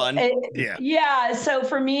 more fun. So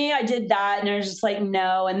for me, I did that and I was just like,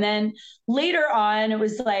 no. And then later on, it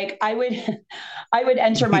was like, I would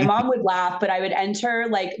enter, my mom would laugh, but I would enter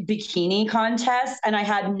like bikini contests and I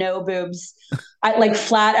had no boobs. I like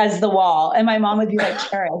flat as the wall. And my mom would be like,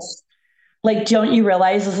 Charis, like, don't you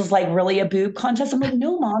realize this is like really a boob contest? I'm like,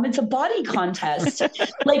 no, mom, it's a body contest.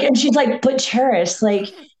 And she's like, but Charis,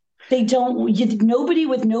 like, nobody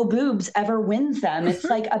with no boobs ever wins them. It's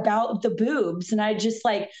like about the boobs. And I just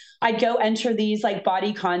like, I go enter these like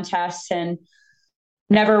body contests and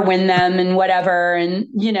never win them and whatever. And,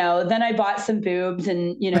 then I bought some boobs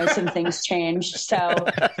and, some things changed. So,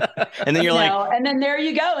 And then you're like, and then there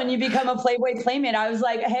you go. And you become a Playboy Playmate. I was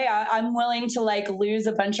like, hey, I'm willing to like lose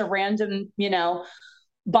a bunch of random,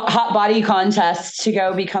 hot body contests to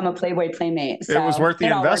go become a Playboy Playmate. So it was worth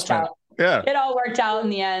the investment. Yeah. It all worked out in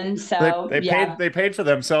the end. So they paid for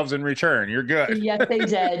themselves in return. You're good. Yes, they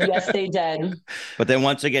did. Yes, they did. But then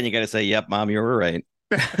once again, you got to say, yep, Mom, you were right.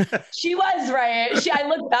 She was right. I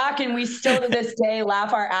look back and we still to this day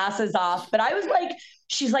laugh our asses off. But I was like,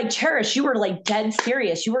 she's like, Charis, you were like dead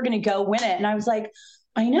serious. You were going to go win it. And I was like,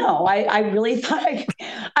 I know. I really thought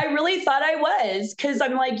I was, because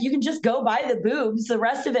I'm like, you can just go buy the boobs. The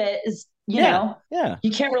rest of it is, you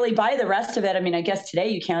can't really buy the rest of it. I mean, I guess today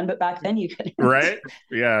you can, but back then you couldn't. Right?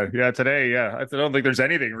 Yeah. Today, yeah. I don't think there's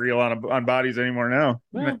anything real on bodies anymore now.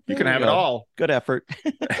 Well, you can have it all. Good effort.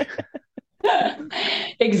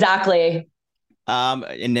 Exactly.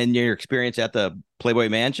 And then your experience at the Playboy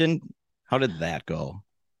Mansion, how did that go?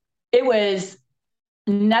 It was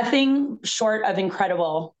nothing short of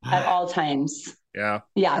incredible at all times. Yeah.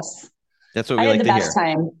 Yes. That's what we like to hear. I had the best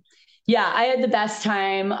time. Yeah, I had the best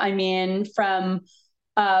time. I mean,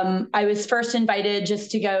 I was first invited just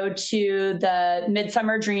to go to the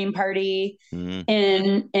Midsummer Dream Party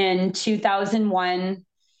in 2001,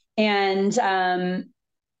 and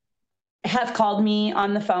Hef called me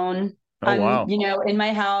on the phone. Wow. In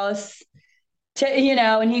my house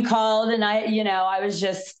and he called, and I was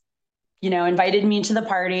just, invited me to the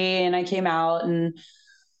party, and I came out, and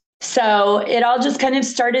so it all just kind of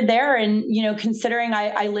started there. And, considering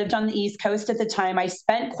I lived on the East Coast at the time, I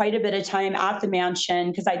spent quite a bit of time at the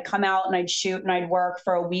mansion, because I'd come out and I'd shoot and I'd work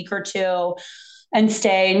for a week or two and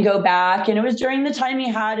stay and go back. And it was during the time he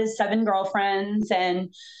had his 7 girlfriends.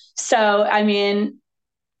 And so, I mean,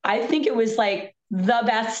 I think it was like the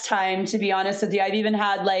best time, to be honest with you. I've even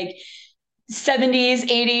had like 70s,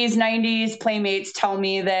 80s, 90s playmates tell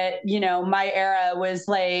me that, my era was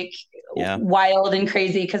like wild and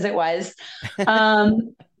crazy, because it was.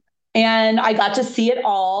 And I got to see it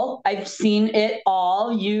all. I've seen it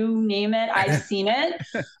all. You name it, I've seen it.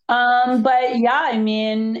 But yeah, I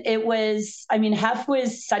mean, Hef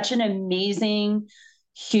was such an amazing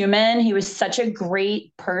human. He was such a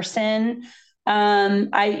great person.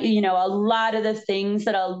 A lot of the things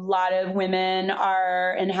that a lot of women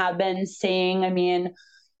are and have been saying, I mean,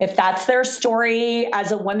 if that's their story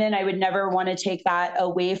as a woman, I would never want to take that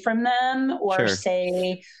away from them or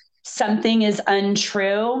say something is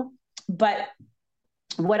untrue. But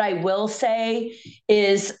what I will say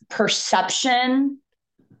is perception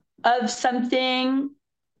of something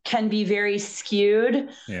can be very skewed.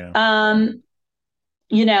 Yeah.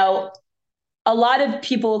 A lot of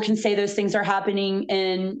people can say those things are happening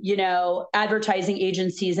in, advertising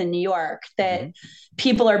agencies in New York, that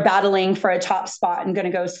people are battling for a top spot and going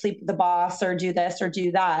to go sleep with the boss or do this or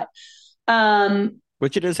do that.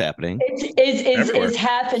 Which it is happening. Is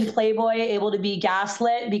Hef and Playboy able to be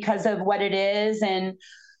gaslit because of what it is and,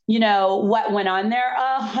 what went on there?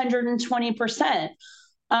 120%.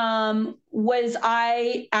 Was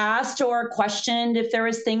I asked or questioned if there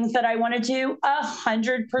was things that I wanted to?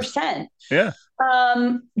 100%. Yeah.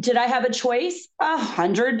 Did I have a choice?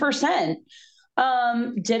 100%.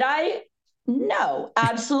 Did I? No,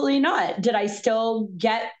 absolutely not. Did I still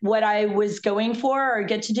get what I was going for or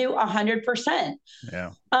get to do? 100%.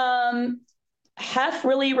 Yeah. Hef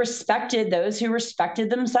really respected those who respected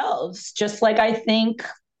themselves, just like I think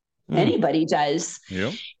anybody does.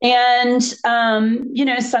 Yep. And,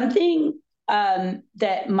 something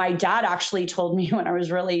that my dad actually told me when I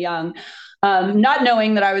was really young, not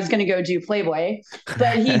knowing that I was going to go do Playboy,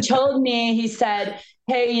 but he told me, he said,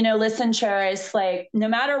 hey, listen, Charis, like, no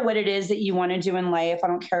matter what it is that you want to do in life, I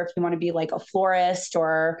don't care if you want to be like a florist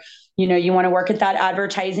or, you want to work at that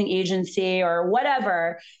advertising agency or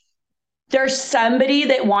whatever. There's somebody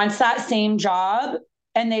that wants that same job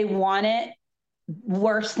and they want it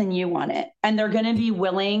worse than you want it. And they're going to be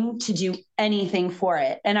willing to do anything for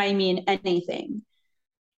it. And I mean, anything.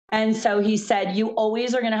 And so he said, you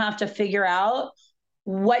always are going to have to figure out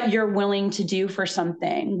what you're willing to do for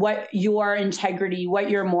something, what your integrity, what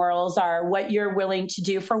your morals are, what you're willing to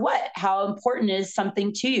do for what, how important is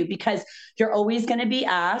something to you, because you're always going to be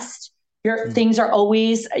asked. Your things are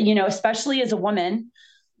always, especially as a woman,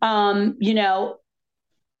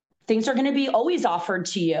 things are going to be always offered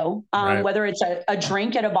to you, right. Whether it's a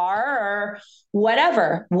drink at a bar or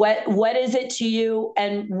whatever. What is it to you,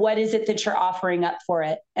 and what is it that you're offering up for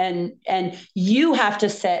it? And you have to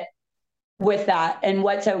sit with that and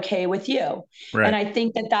what's okay with you. Right. And I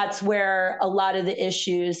think that that's where a lot of the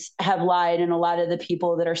issues have lied. And a lot of the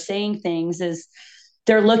people that are saying things is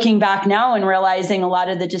they're looking back now and realizing a lot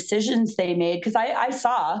of the decisions they made, because I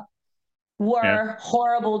saw were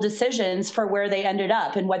horrible decisions for where they ended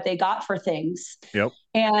up and what they got for things. Yep.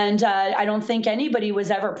 And I don't think anybody was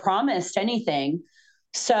ever promised anything.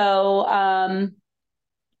 So,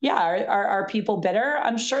 yeah, are people bitter?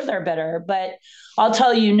 I'm sure they're bitter, but I'll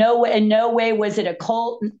tell you, in no way was it a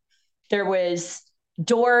cult. There was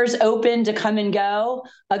doors open to come and go,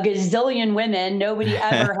 a gazillion women. Nobody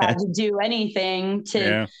ever had to do anything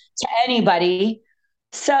to anybody.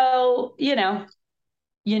 So, sure.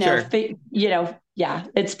 Yeah,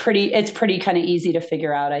 it's pretty kind of easy to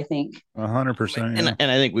figure out, I think. 100%.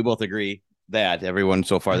 And I think we both agree that everyone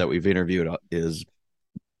so far that we've interviewed is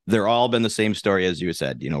they're all been the same story as you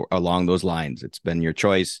said, along those lines. It's been your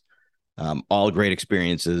choice, all great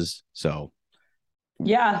experiences. So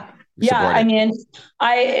yeah. I mean,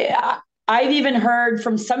 I've even heard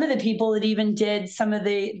from some of the people that even did some of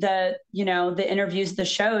the interviews, the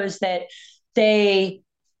shows, that they,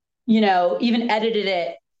 even edited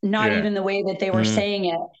it, not even the way that they were saying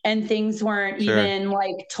it. And things weren't even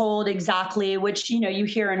like told exactly, which, you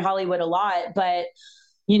hear in Hollywood a lot, but,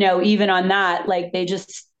 even on that, like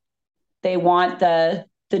they want the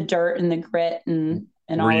dirt and the grit and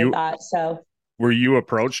all of that. So were you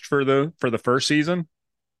approached for the first season?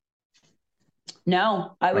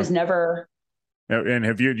 No, I was never. And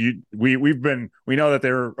have we know that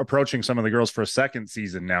they're approaching some of the girls for a second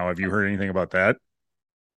season now. Have you heard anything about that?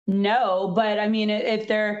 No, but I mean, if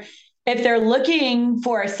they're looking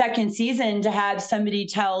for a second season to have somebody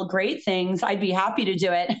tell great things, I'd be happy to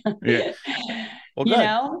do it. Yeah.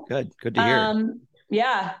 Well, good to hear.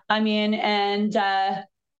 Yeah, I mean, and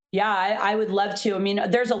I would love to. I mean,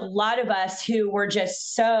 there's a lot of us who were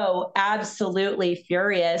just so absolutely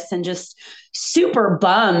furious and just super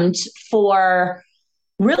bummed for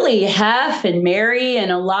really Hef and Mary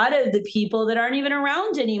and a lot of the people that aren't even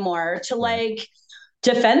around anymore to like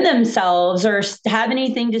defend themselves or have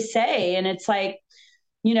anything to say. And it's like,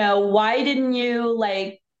 why didn't you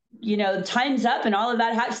time's up and all of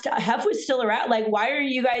that. Hef was still around. Like, why are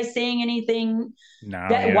you guys saying anything?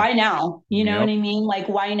 Why now? You know what I mean? Like,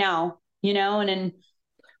 why now?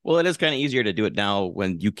 Well, it is kind of easier to do it now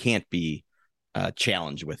when you can't be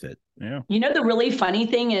challenged with it. Yeah. The really funny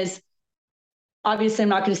thing is, obviously I'm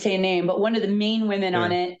not going to say a name, but one of the main women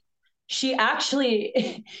on it, she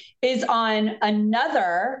actually is on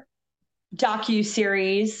another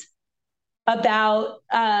docuseries about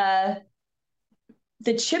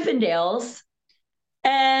the Chippendales,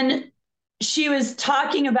 and she was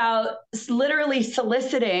talking about literally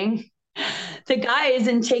soliciting the guys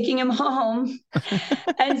and taking him home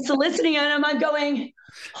and soliciting him. I'm going,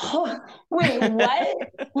 oh, wait, what?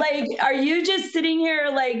 Like, are you just sitting here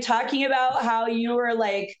like talking about how you were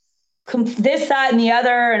like this, that, and the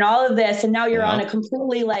other, and all of this, and now you're on a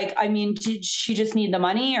completely did she just need the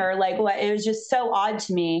money or like what? It was just so odd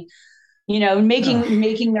to me.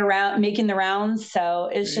 Making the rounds. So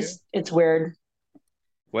it's just, it's weird.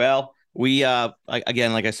 Well, we,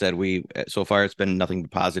 again, like I said, so far it's been nothing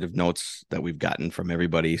but positive notes that we've gotten from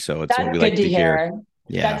everybody. So it's what we like to hear.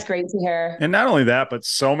 Yeah. That's great to hear. And not only that, but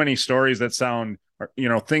so many stories that sound,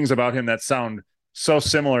 things about him that sound so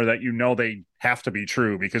similar that they have to be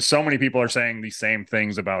true because so many people are saying the same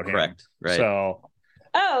things about him. Correct. Right. So.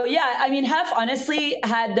 Oh yeah. I mean, Hef honestly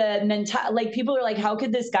had the mental, like people are like, how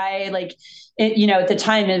could this guy at the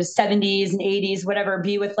time it was 70s and 80s, whatever,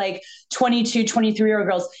 be with like 22, 23-year-old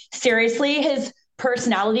girls. Seriously, his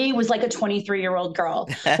personality was like a 23-year-old girl.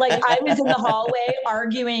 Like I was in the hallway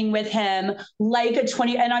arguing with him like a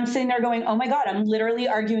 20, and I'm sitting there going, oh my God, I'm literally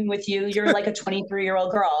arguing with you. You're like a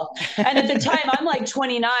 23-year-old girl. And at the time I'm like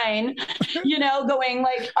 29, going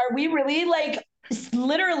like, are we really like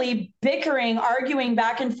literally bickering, arguing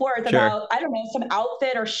back and forth about, I don't know, some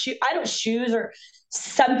outfit or shoes or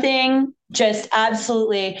something, just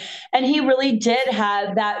absolutely. And he really did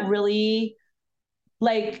have that really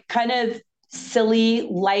like kind of silly,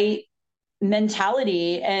 light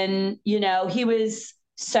mentality. And, he was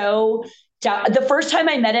so the first time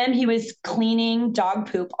I met him, he was cleaning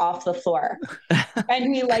dog poop off the floor.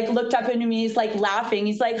 And he like looked up into me, he's like laughing.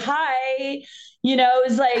 He's like, hi. It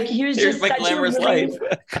was like, he was Here's just my such glamorous a really, life.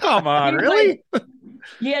 Come on, really?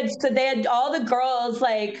 Like, so they had all the girls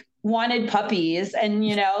like wanted puppies and,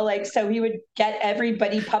 so he would get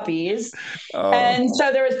everybody puppies. Oh. And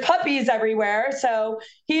so there was puppies everywhere. So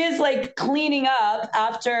he is like cleaning up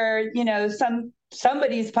after,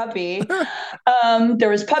 somebody's puppy. There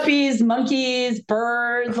was puppies, monkeys,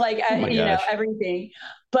 birds, like, everything.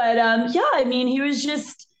 But yeah, I mean, he was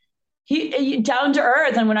just he down to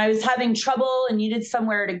earth. And when I was having trouble and needed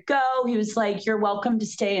somewhere to go, he was like, "You're welcome to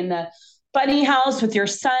stay in the bunny house with your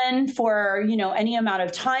son for, any amount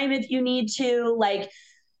of time if you need to." Like,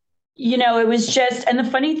 it was just, and the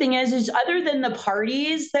funny thing is other than the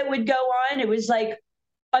parties that would go on, it was like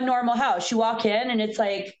a normal house. You walk in and it's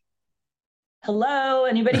like, hello,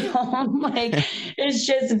 anybody home? Like, it's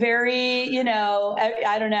just very,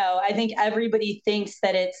 I don't know. I think everybody thinks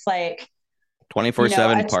that it's like, 24/7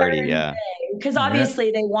 a party. certain Yeah. thing, because Yeah.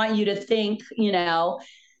 obviously they want you to think,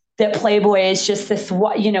 that Playboy is just this,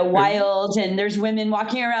 wild, and there's women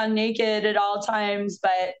walking around naked at all times.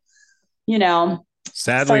 But,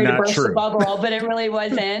 Sadly sorry to not burst the true. bubble, but it really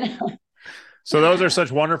wasn't. So those are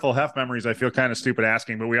such wonderful Hef memories. I feel kind of stupid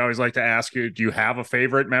asking, but we always like to ask you, do you have a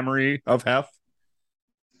favorite memory of Hef?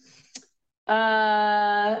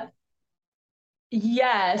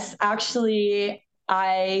 Yes, actually,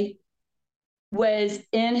 I was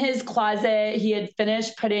in his closet. He had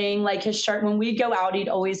finished putting like his shirt. When we go out, he'd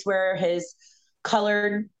always wear his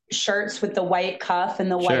colored shirts with the white cuff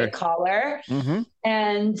and the Sure. white collar. Mm-hmm.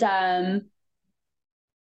 And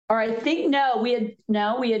or I think we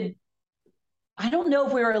had I don't know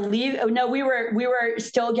if we were leaving. Oh, no, we were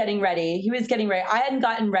still getting ready. He was getting ready. I hadn't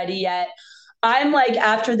gotten ready yet. I'm like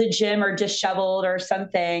after the gym or disheveled or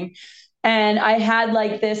something. And I had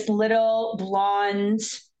like this little blonde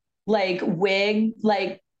like wig,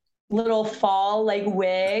 like little fall like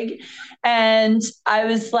wig. And I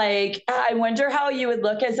was like, I wonder how you would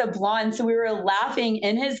look as a blonde. So we were laughing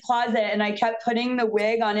in his closet and I kept putting the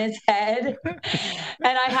wig on his head.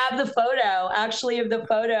 And I have the photo actually of the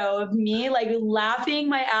photo of me like laughing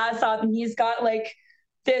my ass off. And he's got like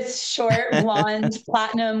this short blonde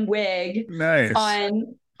platinum wig Nice.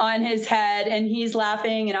 on his head, and he's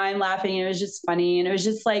laughing and I'm laughing. It was just funny. And it was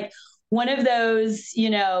just like one of those,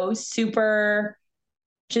 super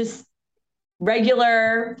just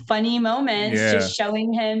regular funny moments, Yeah. just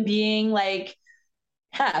showing him being like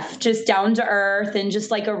just down to earth and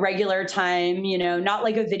just like a regular time, not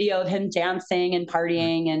like a video of him dancing and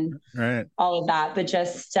partying and Right. all of that, but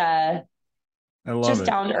just I love just it.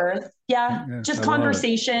 down to earth. Yeah. Yeah, Just I love it.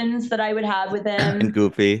 conversations that I would have with him. And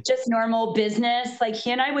goofy. Just normal business. Like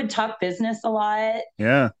he and I would talk business a lot,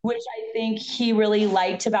 Yeah. which I think he really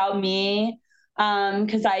liked about me.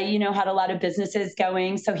 Because I, had a lot of businesses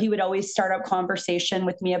going. So he would always start up conversation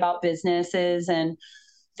with me about businesses and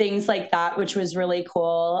things like that, which was really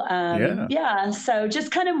cool. Yeah. Yeah. So just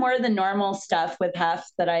kind of more of the normal stuff with Hef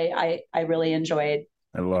that I really enjoyed.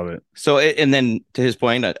 I love it. So, and then to his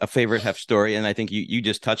point, a favorite Hef story, and I think you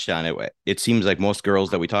just touched on it. It seems like most girls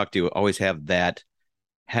that we talk to always have that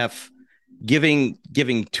Hef giving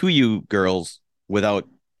to you girls without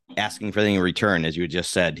asking for anything in return. As you had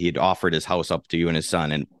just said, he had offered his house up to you and his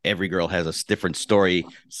son, and every girl has a different story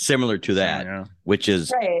similar to that, Yeah. which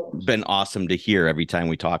has been awesome to hear every time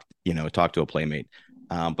we talk to a playmate.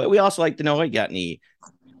 But we also like to know, you got any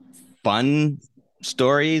fun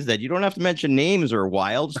stories that you don't have to mention names or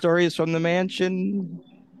wild stories from the mansion?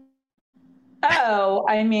 Oh,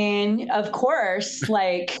 I mean, of course,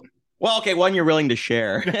 like, well, okay, one you're willing to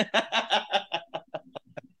share.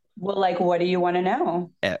 well, like, what do you want to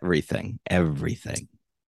know? Everything.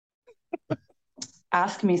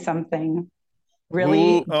 Ask me something.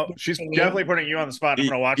 Really? Ooh, oh, she's definitely putting you on the spot. I'm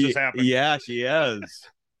gonna watch this happen. Yeah, she is.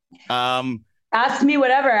 Ask me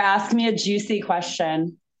whatever. Ask me a juicy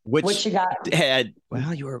question. What you got?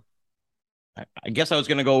 Well, you were. I guess I was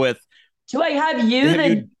gonna go with. Do I have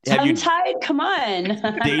you tongue-tied? Come on.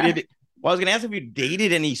 Dated. Well, I was gonna ask if you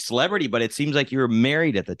dated any celebrity, but it seems like you were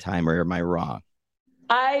married at the time, or am I wrong?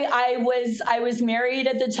 I was married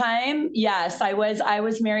at the time. Yes, I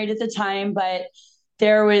was married at the time, but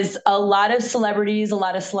there was a lot of celebrities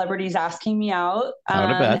asking me out.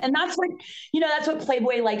 And that's what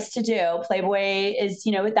Playboy likes to do. Playboy is,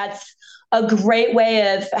 that's a great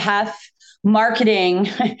way of marketing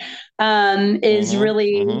is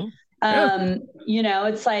really,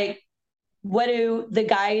 it's like, what do the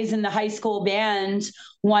guys in the high school band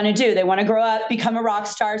want to do? They want to grow up, become a rock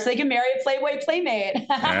star so they can marry a Playboy playmate.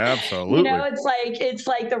 Absolutely. It's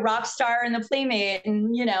like the rock star and the playmate, and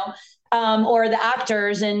or the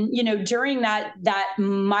actors. And during that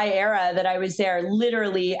my era that I was there,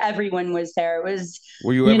 literally everyone was there. It was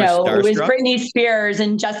Were you ever starstruck? It was Britney Spears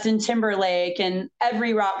and Justin Timberlake and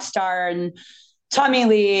every rock star and Tommy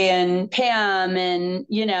Lee and Pam and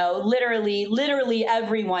literally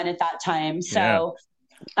everyone at that time. So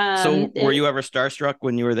so were you ever starstruck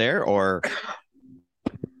when you were there, or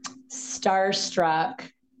starstruck,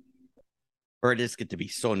 or it just get to be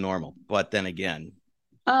so normal? But then again,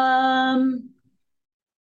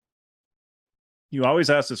 You always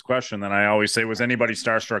ask this question, then I always say, was anybody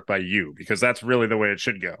starstruck by you? Because that's really the way it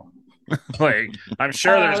should go. Like, I'm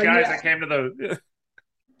sure there's guys that came to the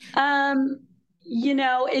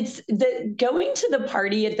it's the going to the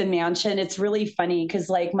party at the mansion. It's really funny because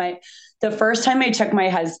like the first time I took my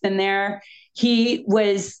husband there, he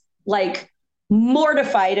was like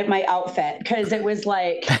mortified at my outfit because it was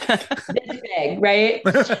like this big, right?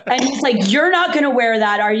 And he's like, "You're not going to wear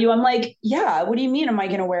that, are you?" I'm like, "Yeah, what do you mean am I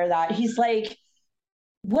going to wear that?" He's like,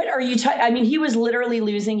 "What are you I mean, he was literally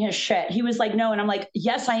losing his shit. He was like, "No." And I'm like,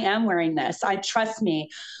 "Yes, I am wearing this. I trust me."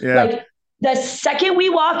 Yeah. Like the second we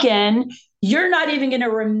walk in, you're not even going to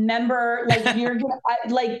remember,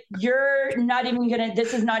 like you're not even going to,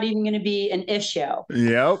 this is not even going to be an issue.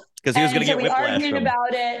 Yep. Because he was going to So get we whiplash argued from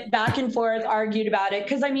about it, back and forth, argued about it.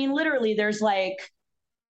 Because I mean, literally, there's like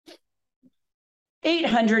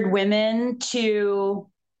 800 women to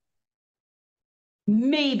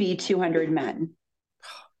maybe 200 men.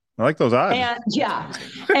 I like those odds. And yeah.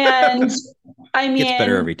 And I mean, gets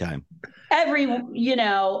better every time.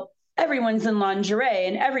 Everyone's in lingerie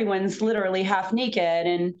and everyone's literally half naked.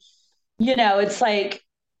 And, it's like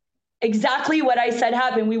exactly what I said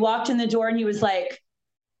happened. We walked in the door and he was like,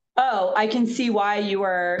 "Oh, I can see why you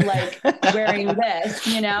were like wearing this,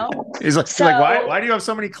 He's like, So, why do you have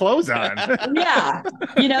so many clothes on? Yeah.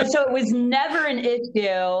 So it was never an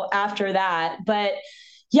issue after that. But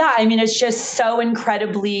yeah, I mean, it's just so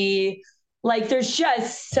incredibly like there's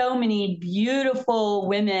just so many beautiful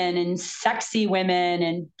women and sexy women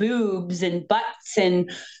and boobs and butts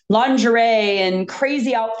and lingerie and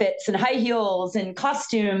crazy outfits and high heels and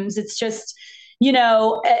costumes. It's just,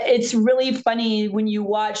 it's really funny when you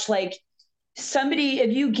watch like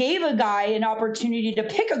if you gave a guy an opportunity to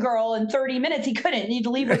pick a girl in 30 minutes, he couldn't. He'd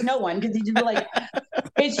leave with no one because he'd be like,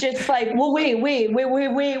 it's just like, well, wait, Right? And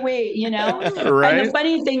the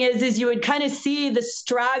funny thing is you would kind of see the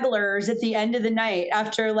stragglers at the end of the night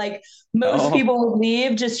after like most people would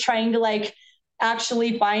leave, just trying to like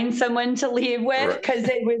actually find someone to leave with because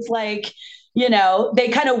it was like, they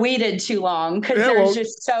kind of waited too long because there's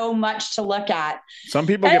just so much to look at. Some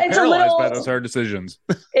people get paralyzed by those hard decisions.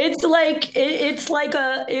 It's like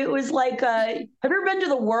have you ever been to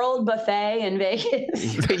the World Buffet in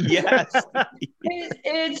Vegas? Yes.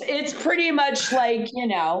 It's pretty much like,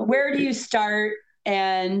 where do you start?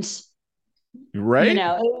 And right.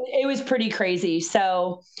 It was pretty crazy.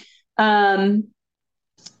 So yeah,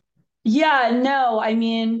 no, I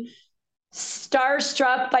mean,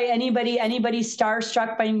 starstruck by anybody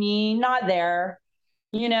starstruck by me, not there.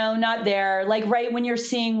 Not there. Like right when you're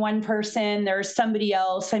seeing one person, there's somebody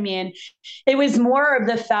else. I mean, it was more of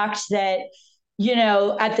the fact that,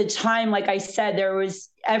 at the time, like I said, there was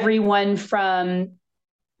everyone from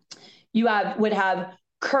would have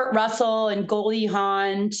Kurt Russell and Goldie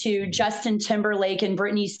Hawn to Justin Timberlake and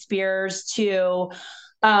Britney Spears to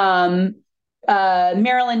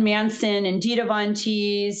Marilyn Manson and Dita Von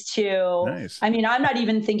Teese to, nice. I mean, I'm not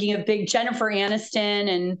even thinking of big Jennifer Aniston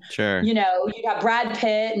and, sure. You'd have Brad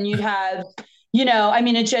Pitt and you'd have, I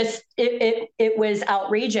mean, it was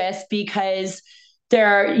outrageous because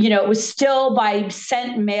it was still by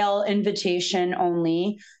sent mail invitation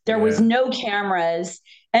only. There was no cameras.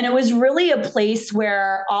 And it was really a place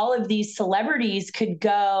where all of these celebrities could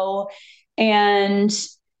go and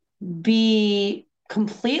be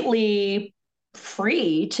completely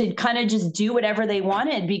free to kind of just do whatever they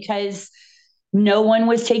wanted because no one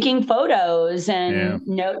was taking photos and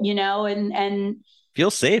and feel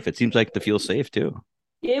safe. It seems like to feel safe too.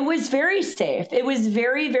 It was very safe. It was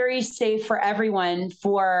very, very safe for everyone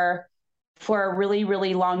for a really,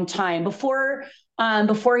 really long time before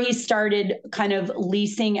he started kind of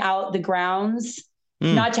leasing out the grounds.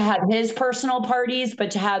 Not to have his personal parties, but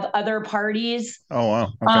to have other parties. Oh,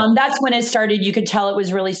 wow. Okay. That's when it started. You could tell it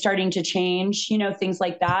was really starting to change, things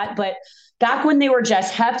like that. But back when they were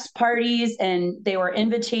just Hef's parties and they were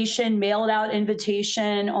mailed out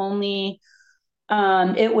invitation only,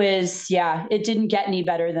 it didn't get any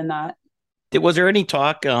better than that. Was there any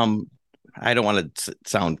talk? I don't want to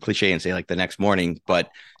sound cliche and say like the next morning, but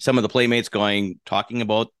some of the playmates talking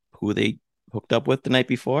about who they hooked up with the night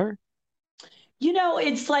before?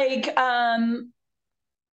 It's like,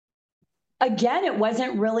 again, it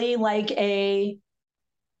wasn't really like a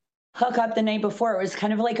hook up the night before. It was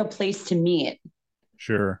kind of like a place to meet.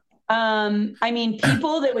 Sure. I mean,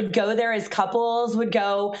 people that would go there as couples would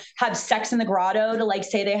go have sex in the grotto to like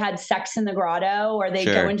say they had sex in the grotto, or they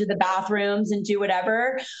go into the bathrooms and do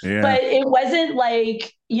whatever. Yeah. But it wasn't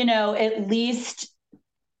like, at least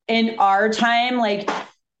in our time, like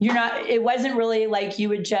it wasn't really like you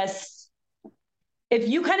would just if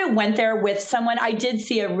you kind of went there with someone, I did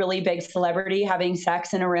see a really big celebrity having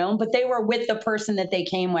sex in a room, but they were with the person that they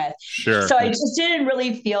came with. Sure. So I just didn't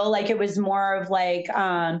really feel like it was more of like,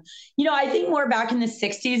 I think more back in the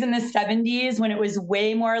 60s and the 70s when it was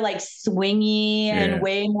way more like swingy and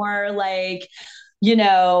way more like,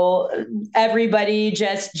 everybody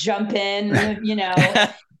just jump in,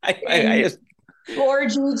 I just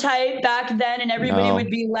orgy type back then, and everybody would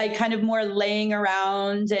be like kind of more laying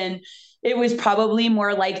around, and it was probably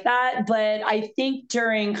more like that. But I think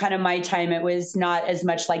during kind of my time, it was not as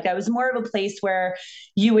much like that. It was more of a place where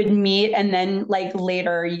you would meet and then like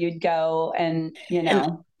later you'd go and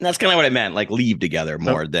And that's kind of what I meant, like leave together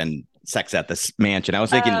more than sex at this mansion. I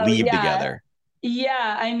was thinking leave together.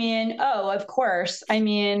 Yeah, I mean, of course. I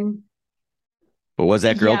mean, but was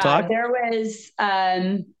that girl talk? There was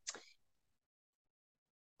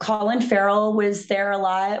Colin Farrell was there a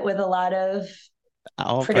lot with a lot of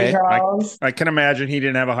pretty girls. I can imagine he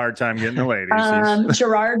didn't have a hard time getting the ladies.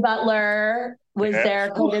 Gerard Butler was there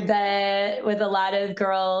quite a bit with a lot of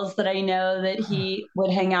girls that I know that he would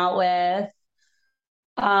hang out with.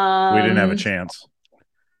 We didn't have a chance.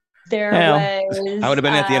 There was. I would have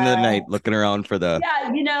been at the end of the night looking around for the. Yeah,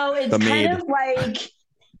 it's kind of like,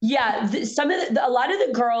 a lot of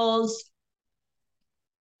the girls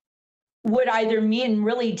would either meet and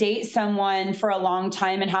really date someone for a long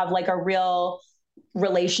time and have like a real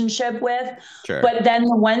relationship with. Sure. But then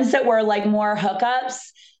the ones that were like more hookups,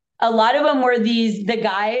 a lot of them were the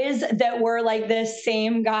guys that were like the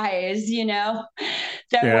same guys,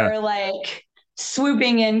 that were like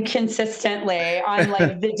swooping in consistently on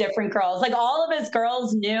like the different girls. Like all of us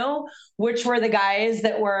girls knew which were the guys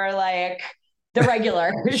that were like the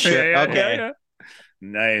regulars. Sure. Okay. Yeah.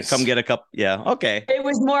 Nice. Come get a cup. Yeah. Okay. It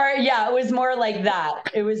was more like that.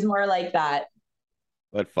 It was more like that.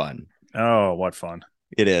 What fun. Oh, what fun.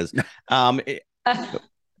 It is. And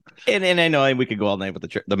I know we could go all night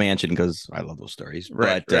with the mansion because I love those stories.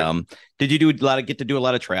 Right, but did you get to do a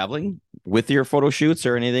lot of traveling with your photo shoots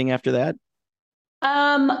or anything after that?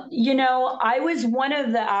 I was one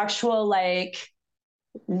of the actual like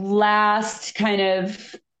last kind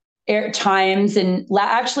of times and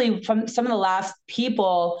actually from some of the last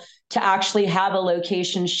people to actually have a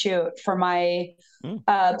location shoot for my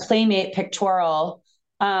Playmate pictorial.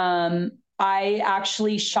 I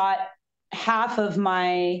actually shot half of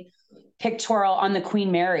my pictorial on the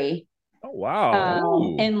Queen Mary. Oh,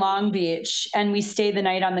 wow. In Long Beach. And we stayed the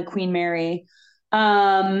night on the Queen Mary.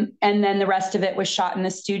 And then the rest of it was shot in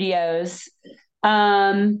the studios.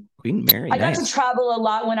 Queen Mary. I got to travel a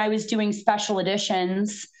lot when I was doing special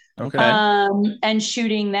editions. Okay. And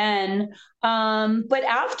shooting then. But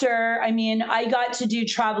after, I got to do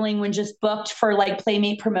traveling when just booked for like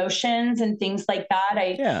Playmate promotions and things like that.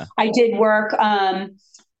 I did work. I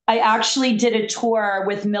actually did a tour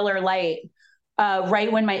with Miller Lite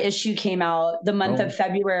right when my issue came out, the month of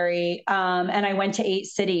February. And I went to 8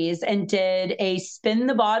 cities and did a spin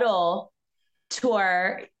the bottle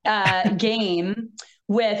tour game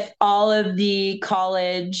with all of the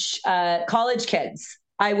college kids.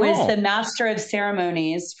 I was the master of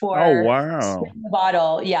ceremonies for Spin the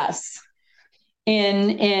Bottle. Yes.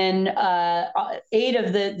 In 8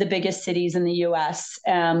 of the biggest cities in the US.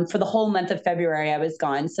 For the whole month of February, I was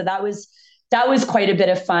gone. So that was quite a bit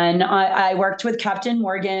of fun. I worked with Captain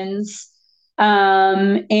Morgan's.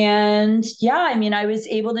 And I was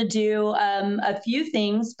able to do a few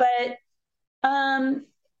things, but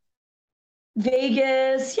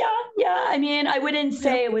Vegas. Yeah. I wouldn't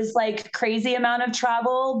say it was like crazy amount of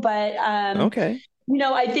travel, but okay.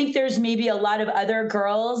 I think there's maybe a lot of other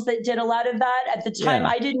girls that did a lot of that at the time.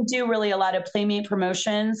 I didn't do really a lot of Playmate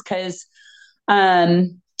promotions because I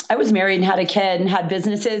was married and had a kid and had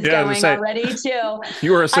businesses going already too.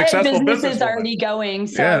 You were a successful I had businesses already going.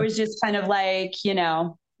 So I was just kind of like,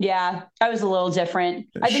 I was a little different.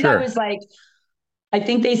 I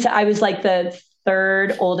think they said I was like the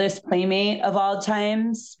 3rd oldest Playmate of all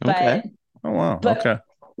times. But oh wow.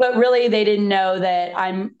 But really they didn't know that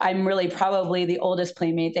I'm really probably the oldest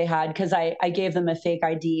Playmate they had because I gave them a fake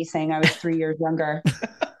ID saying I was 3 years younger.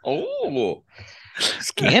 Oh.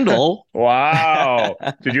 Scandal. Wow.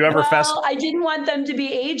 Did you ever fess? I didn't want them to be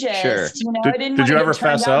ageist. Sure. I didn't want you to ever get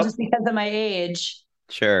turned fess down up? Just because of my age.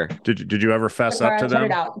 Sure. Did you ever fess up to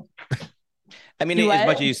them? As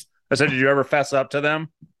much as I said, did you ever fess up to them?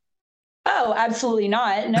 Oh, absolutely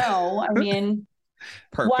not. No.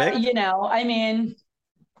 Perfect.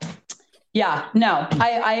 Yeah, no.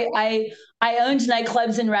 I owned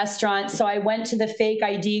nightclubs and restaurants, so I went to the fake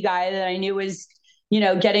ID guy that I knew was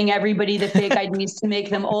getting everybody the fake IDs to make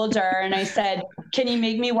them older. And I said, can you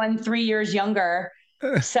make me one 3 years younger?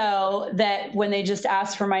 so that when they just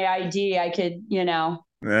asked for my ID, I could, I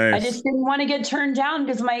Nice. just didn't want to get turned down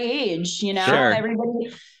because of my age, Sure.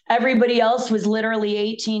 everybody else was literally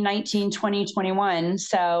 18, 19, 20, 21.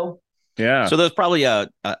 So Yeah. So there's probably a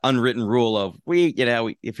unwritten rule of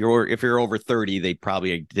if you're over 30, they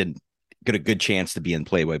probably didn't get a good chance to be in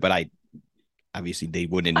Playboy, but obviously they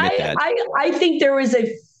wouldn't admit that. I think there was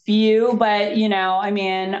a few, but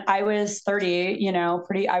I was 30,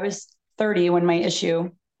 I was 30 when my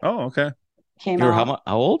issue Oh, okay. came You were out.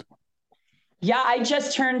 how old? Yeah, I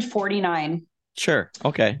just turned 49. Sure.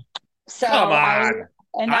 Okay. So Come on.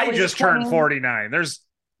 I was just turned 49. There's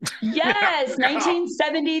Yes,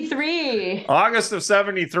 1973. August of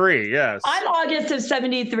 73. Yes. I'm August of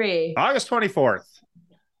 73. August 24th.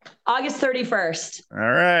 August 31st. All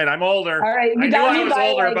right. I'm older. All right. You got me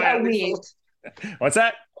by like a week. What's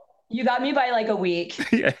that? You got me by like a week.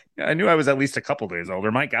 Yeah, I knew I was at least a couple days older.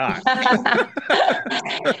 My God.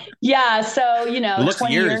 Yeah. So, It looks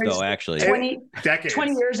 20 years though, actually. 20 Decades.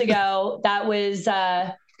 20 years ago, that wasn't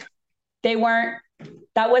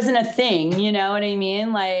a thing. You know what I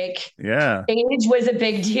mean? Like, yeah, age was a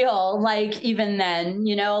big deal. Like even then,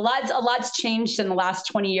 a lot's changed in the last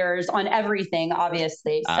 20 years on everything,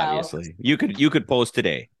 obviously. So Obviously. You could post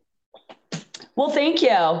today. well, thank you.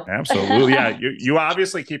 absolutely. Yeah, you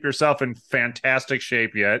obviously keep yourself in fantastic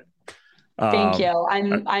shape yet. Thank you.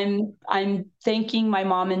 I'm thanking my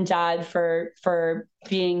mom and dad for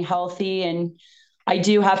being healthy, and I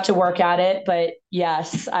do have to work at it, but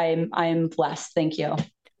yes, I'm blessed. Thank you.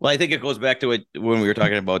 Well, I think it goes back to it when we were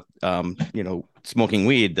talking about smoking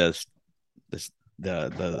weed, the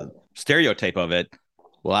stereotype of it.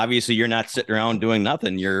 Well, obviously you're not sitting around doing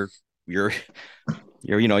nothing. You do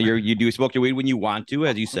smoke your weed when you want to,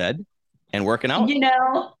 as you said, and working out.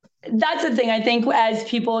 That's the thing. I think as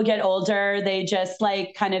people get older, they just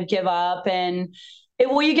like kind of give up and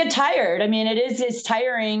you get tired. I mean, it's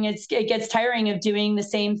tiring. It gets tiring of doing the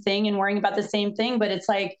same thing and worrying about the same thing. But it's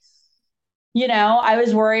like, I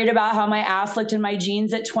was worried about how my ass looked in my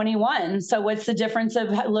jeans at 21. So what's the difference of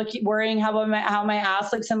worrying how my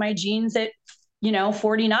ass looks in my jeans at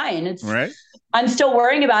 49? It's right. I'm still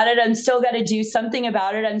worrying about it. I'm still got to do something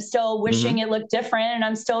about it. I'm still wishing it looked different, and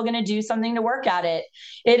I'm still going to do something to work at it.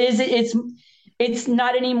 It's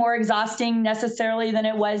not any more exhausting necessarily than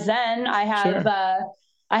it was then. I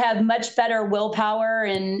have much better willpower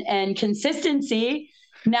and consistency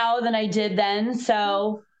now than I did then.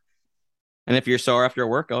 So, and if you're sore after a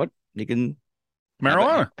workout, you can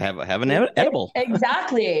marijuana have an edible.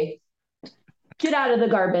 Exactly. Get out of the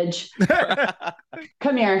garbage.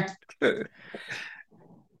 Come here.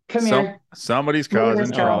 Come here. Somebody's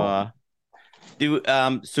causing trouble. Do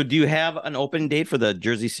you have an open date for the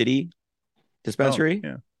Jersey City dispensary?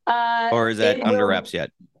 Oh, yeah. Or is that under wraps yet?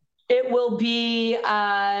 It will be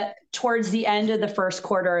towards the end of the first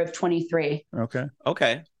quarter of 23.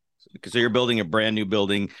 Okay. So you're building a brand new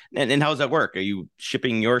building, and how does that work? Are you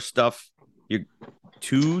shipping your stuff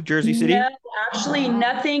to Jersey City? No, actually,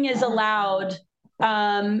 nothing is allowed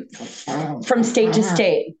from state to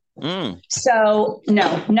state. So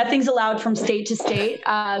no, nothing's allowed from state to state.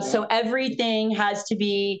 So everything has to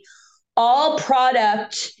be, all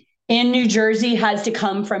product in New Jersey has to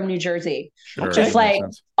come from New Jersey. Sure, just like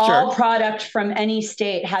all product from any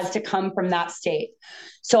state has to come from that state.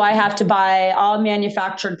 So I have to buy all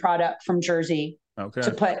manufactured product from Jersey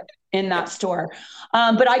to put in that store.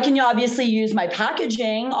 But I can obviously use my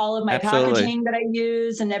packaging, all of my packaging that I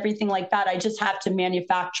use and everything like that. I just have to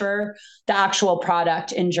manufacture the actual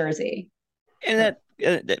product in Jersey. And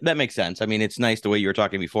that makes sense. I mean, it's nice the way you were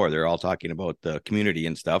talking before. They're all talking about the community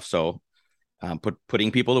and stuff. So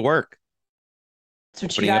putting people to work. That's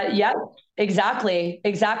what you got. Yeah, exactly.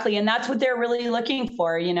 And that's what they're really looking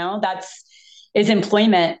for. Is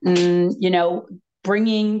employment and,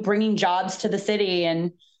 bringing jobs to the city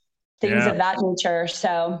and things of that nature.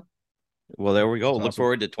 So, well, there we go. That's Look awesome.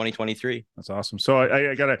 Forward to 2023. That's awesome. So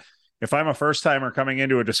I gotta, if I'm a first timer coming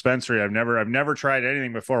into a dispensary, I've never tried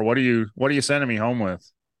anything before. What are you sending me home with?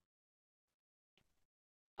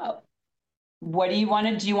 What do you want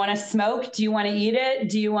to? Do you want to smoke? Do you want to eat it?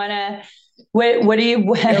 Do you want to? What do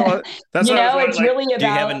you? That's it's really about. Do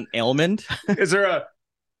you have an ailment?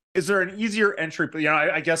 Is there an easier entry?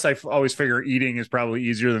 I guess I always figure eating is probably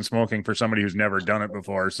easier than smoking for somebody who's never done it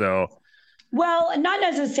before. So, well, not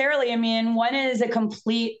necessarily. I mean, one is a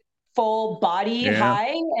complete full body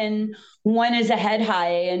high, and one is a head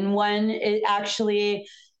high, and one it actually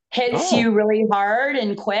hits you really hard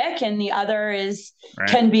and quick, and the other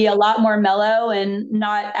can be a lot more mellow and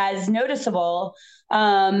not as noticeable,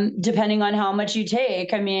 depending on how much you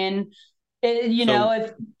take. I mean, You know,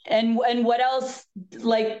 if and what else,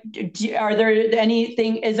 like, are there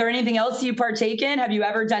anything, is there anything else you partake in? Have you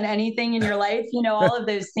ever done anything in your life? You know, all of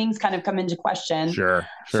those things kind of come into question. Sure.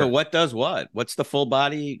 So what does what? What's the full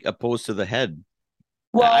body opposed to the head?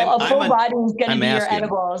 Well, a full body is going to be your asking.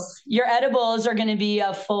 edibles. Your edibles are going to be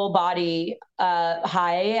a full body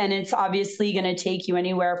high, and it's obviously going to take you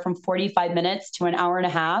anywhere from 45 minutes to an hour and a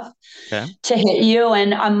half to hit you.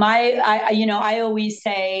 And I always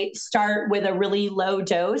say start with a really low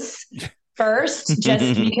dose first,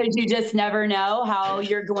 just because you just never know how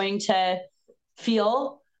you're going to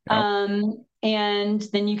feel. Yep. And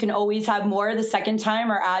then you can always have more the second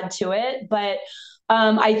time or add to it. But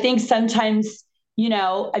I think sometimes, you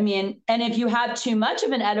know, I mean, and if you have too much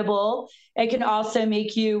of an edible, it can also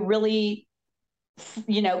make you really,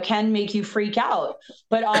 you know, can make you freak out.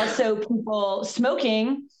 But also people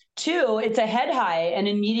smoking too, it's a head high, and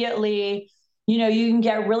immediately, you know, you can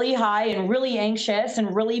get really high and really anxious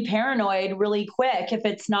and really paranoid really quick if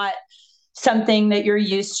it's not something that you're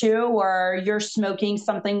used to, or you're smoking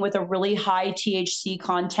something with a really high THC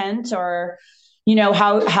content, or, you know,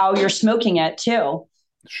 how you're smoking it too.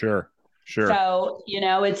 Sure. So, you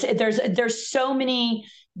know, there's so many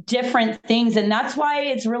different things, and that's why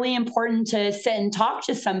it's really important to sit and talk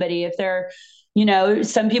to somebody. If they're, you know,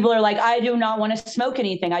 some people are like, I do not want to smoke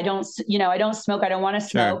anything. I don't smoke. I don't want to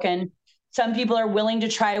smoke. Sure. And some people are willing to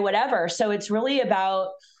try whatever. So it's really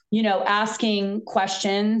about, you know, asking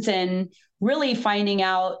questions and really finding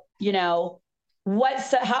out, you know,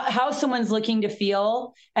 how someone's looking to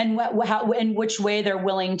feel, and how in which way they're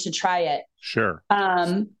willing to try it. Sure.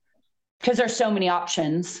 Because there's so many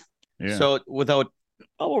options. Yeah. So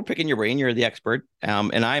we're picking your brain. You're the expert,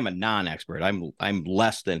 and I'm a non-expert. I'm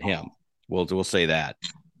less than him. We'll say that.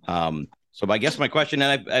 So I guess my question,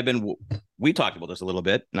 and we talked about this a little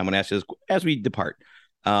bit, and I'm going to ask you this as we depart.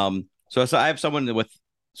 So I have someone I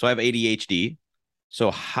have ADHD.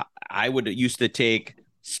 So I would used to take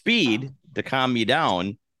speed to calm me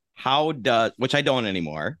down. Which I don't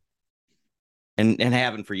anymore, and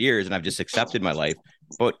haven't for years, and I've just accepted my life.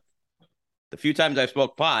 But the few times I've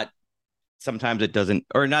smoked pot, sometimes it doesn't,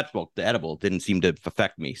 or not smoked, the edible didn't seem to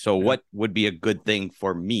affect me. So what would be a good thing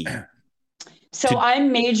for me? So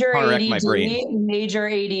I'm major ADHD.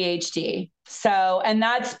 So, and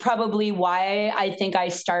that's probably why I think I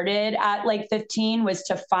started at like 15, was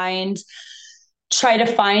to try to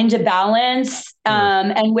find a balance.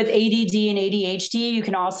 And with ADD and ADHD, you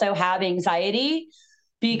can also have anxiety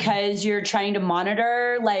because you're trying to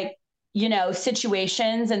monitor, like, you know,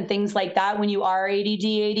 situations and things like that when you are ADD,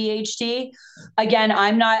 ADHD. Again,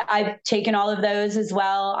 I've taken all of those as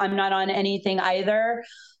well. I'm not on anything either.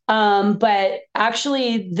 But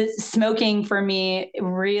actually the smoking for me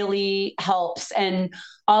really helps. And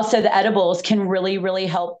also the edibles can really, really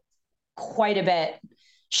help quite a bit,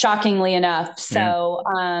 shockingly enough. So,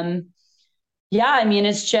 I mean,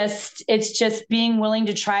 it's just being willing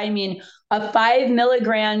to try. I mean, a 5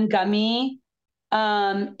 milligram gummy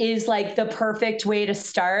is like the perfect way to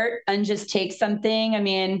start and just take something. I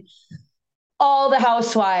mean, all the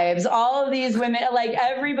housewives, all of these women, like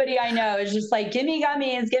everybody I know is just like, give me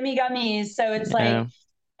gummies. So it's like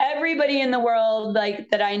everybody in the world, like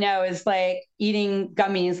that I know, is like eating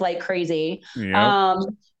gummies like crazy. Yep.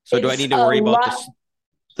 So do I need to worry about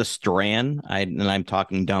the strand? I'm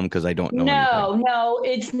talking dumb because I don't know. No,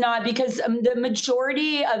 it's not, because the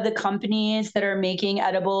majority of the companies that are making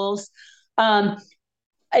edibles,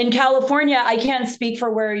 in California, I can't speak for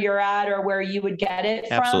where you're at or where you would get it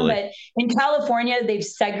from, but in California, they've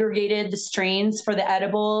segregated the strains for the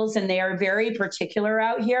edibles, and they are very particular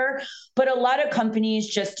out here. But a lot of companies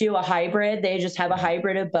just do a hybrid. They just have a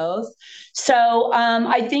hybrid of both. So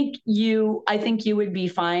I think you would be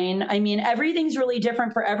fine. I mean, everything's really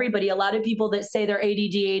different for everybody. A lot of people that say they're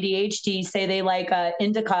ADD, ADHD say they like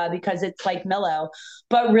indica because it's like mellow,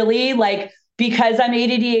 but really, like, because I'm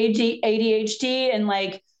ADD, ADHD, and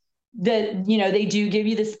like they do give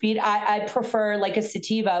you the speed. I prefer like a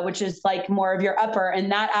sativa, which is like more of your upper,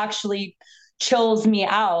 and that actually chills me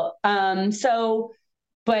out.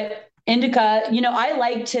 But indica,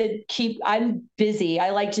 I'm busy.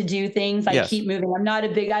 I like to do things. I keep moving.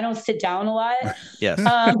 I don't sit down a lot. Yes.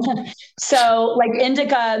 So like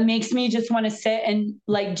indica makes me just want to sit and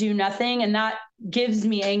like do nothing. And that gives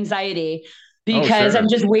me anxiety, because I'm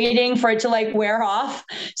just waiting for it to like wear off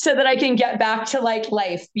so that I can get back to like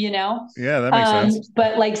life, you know? Yeah, that makes sense.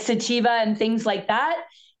 But like sativa and things like that,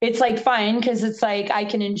 it's like fine, because it's like I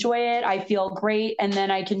can enjoy it. I feel great. And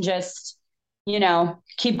then I can just,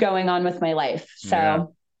 keep going on with my life.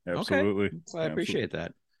 So absolutely. Okay. Well, I appreciate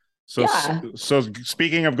that. So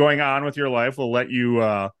speaking of going on with your life, we'll let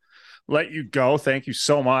you let you go. Thank you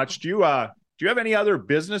so much. Do you have any other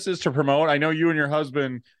businesses to promote? I know you and your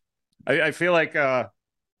husband, I feel like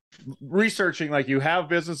researching, like you have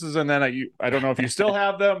businesses, and then I don't know if you still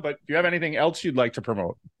have them, but do you have anything else you'd like to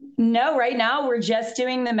promote? No, right now we're just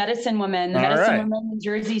doing the Medicine Woman, Woman in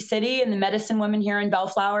Jersey City, and the Medicine Woman here in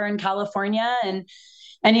Bellflower in California. And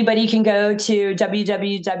anybody can go to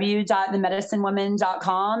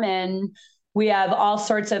www.themedicinewoman.com, and we have all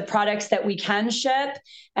sorts of products that we can ship.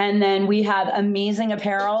 And then we have amazing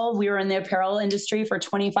apparel. We were in the apparel industry for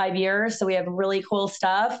 25 years, so we have really cool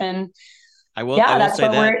stuff. And I will say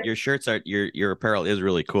that your shirts your apparel is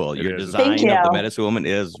really cool. Your design of the Medicine Woman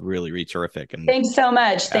is really, really terrific. And thanks so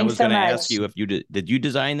much. I was going to ask you if you did you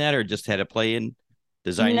design that or just had a play in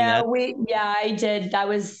designing that? I did. That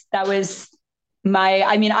was I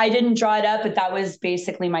didn't draw it up, but that was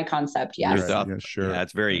basically my concept. Yes. Yeah, sure.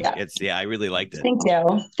 Yeah, I really liked it. Thank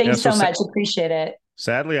you. Thanks so much. Appreciate it.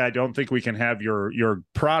 Sadly, I don't think we can have your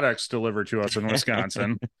products delivered to us in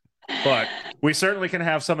Wisconsin. But we certainly can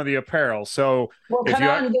have some of the apparel. So come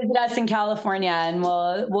out and visit us in California, and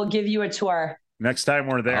we'll give you a tour. Next time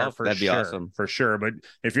we're there, that'd be awesome for sure. But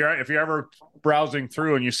if you're ever browsing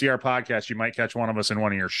through and you see our podcast, you might catch one of us in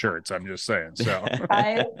one of your shirts. I'm just saying. So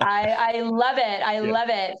I love it. I love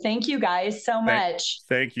it. Thank you guys so much.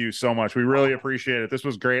 Thank you so much. We really appreciate it. This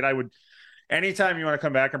was great. I would anytime you want to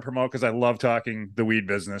come back and promote, because I love talking the weed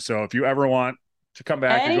business. So if you ever want to come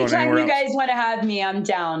back, anytime you guys want to have me, I'm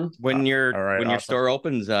down. When your store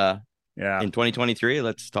opens in 2023,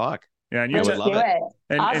 let's talk. Yeah, and let's do it.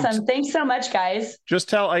 Awesome. Thanks so much, guys. Just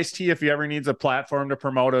tell Ice-T if he ever needs a platform to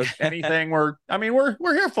promote anything. We're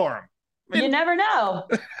here for him. You never know.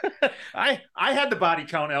 I had the Body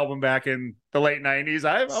Count album back in the late 90s.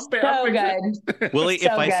 I'm good. Will he?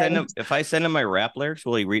 If I send him my rap lyrics,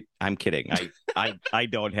 will he read? I'm kidding. I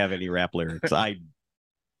don't have any rap lyrics.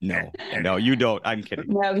 No, you don't. I'm kidding.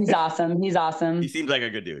 No, he's awesome. He's awesome. He seems like a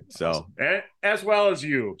good dude. So, as well as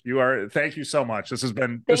you are. Thank you so much. This has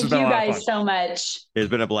been. Thank you guys so much. It's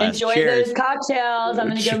been a blast. Enjoy those cocktails. I'm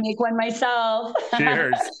going to go make one myself.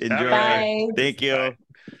 Cheers. Enjoy. Bye. Thank you.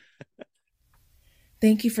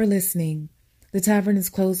 Thank you for listening. The tavern is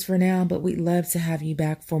closed for now, but we'd love to have you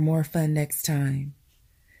back for more fun next time.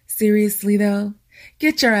 Seriously though,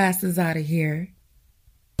 get your asses out of here.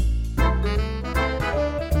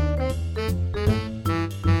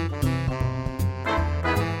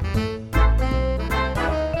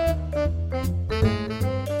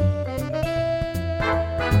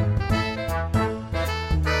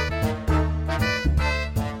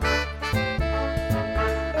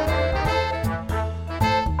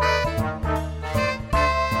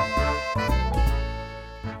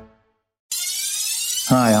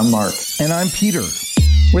 Hi, I'm Mark. And I'm Peter.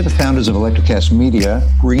 We're the founders of Electrocast Media,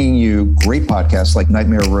 bringing you great podcasts like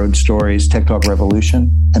Nightmare Road Stories, Tech Talk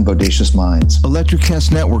Revolution, and Bodacious Minds.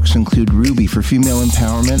 Electrocast networks include Ruby for female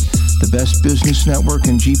empowerment, the Best Business Network,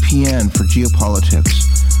 and GPN for geopolitics.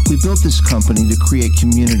 We built this company to create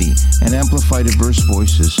community and amplify diverse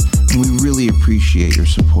voices, and we really appreciate your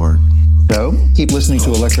support. So, keep listening to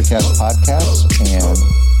Electrocast podcasts and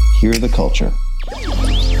hear the culture.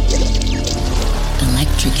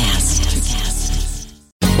 Electrocast.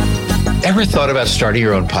 Ever thought about starting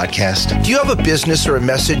your own podcast? Do you have a business or a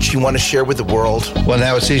message you want to share with the world? Well,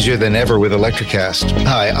 now it's easier than ever with Electrocast.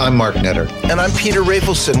 Hi, I'm Mark Netter. And I'm Peter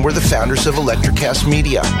Rafelson. We're the founders of Electrocast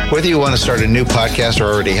Media. Whether you want to start a new podcast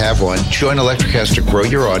or already have one, join Electrocast to grow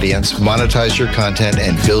your audience, monetize your content,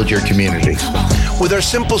 and build your community. With our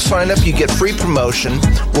simple sign-up, you get free promotion,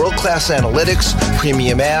 world-class analytics,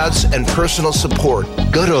 premium ads, and personal support.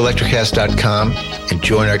 Go to electrocast.com and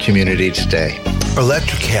join our community today.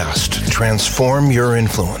 Electrocast. Transform your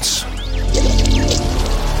influence.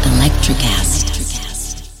 Electrocast.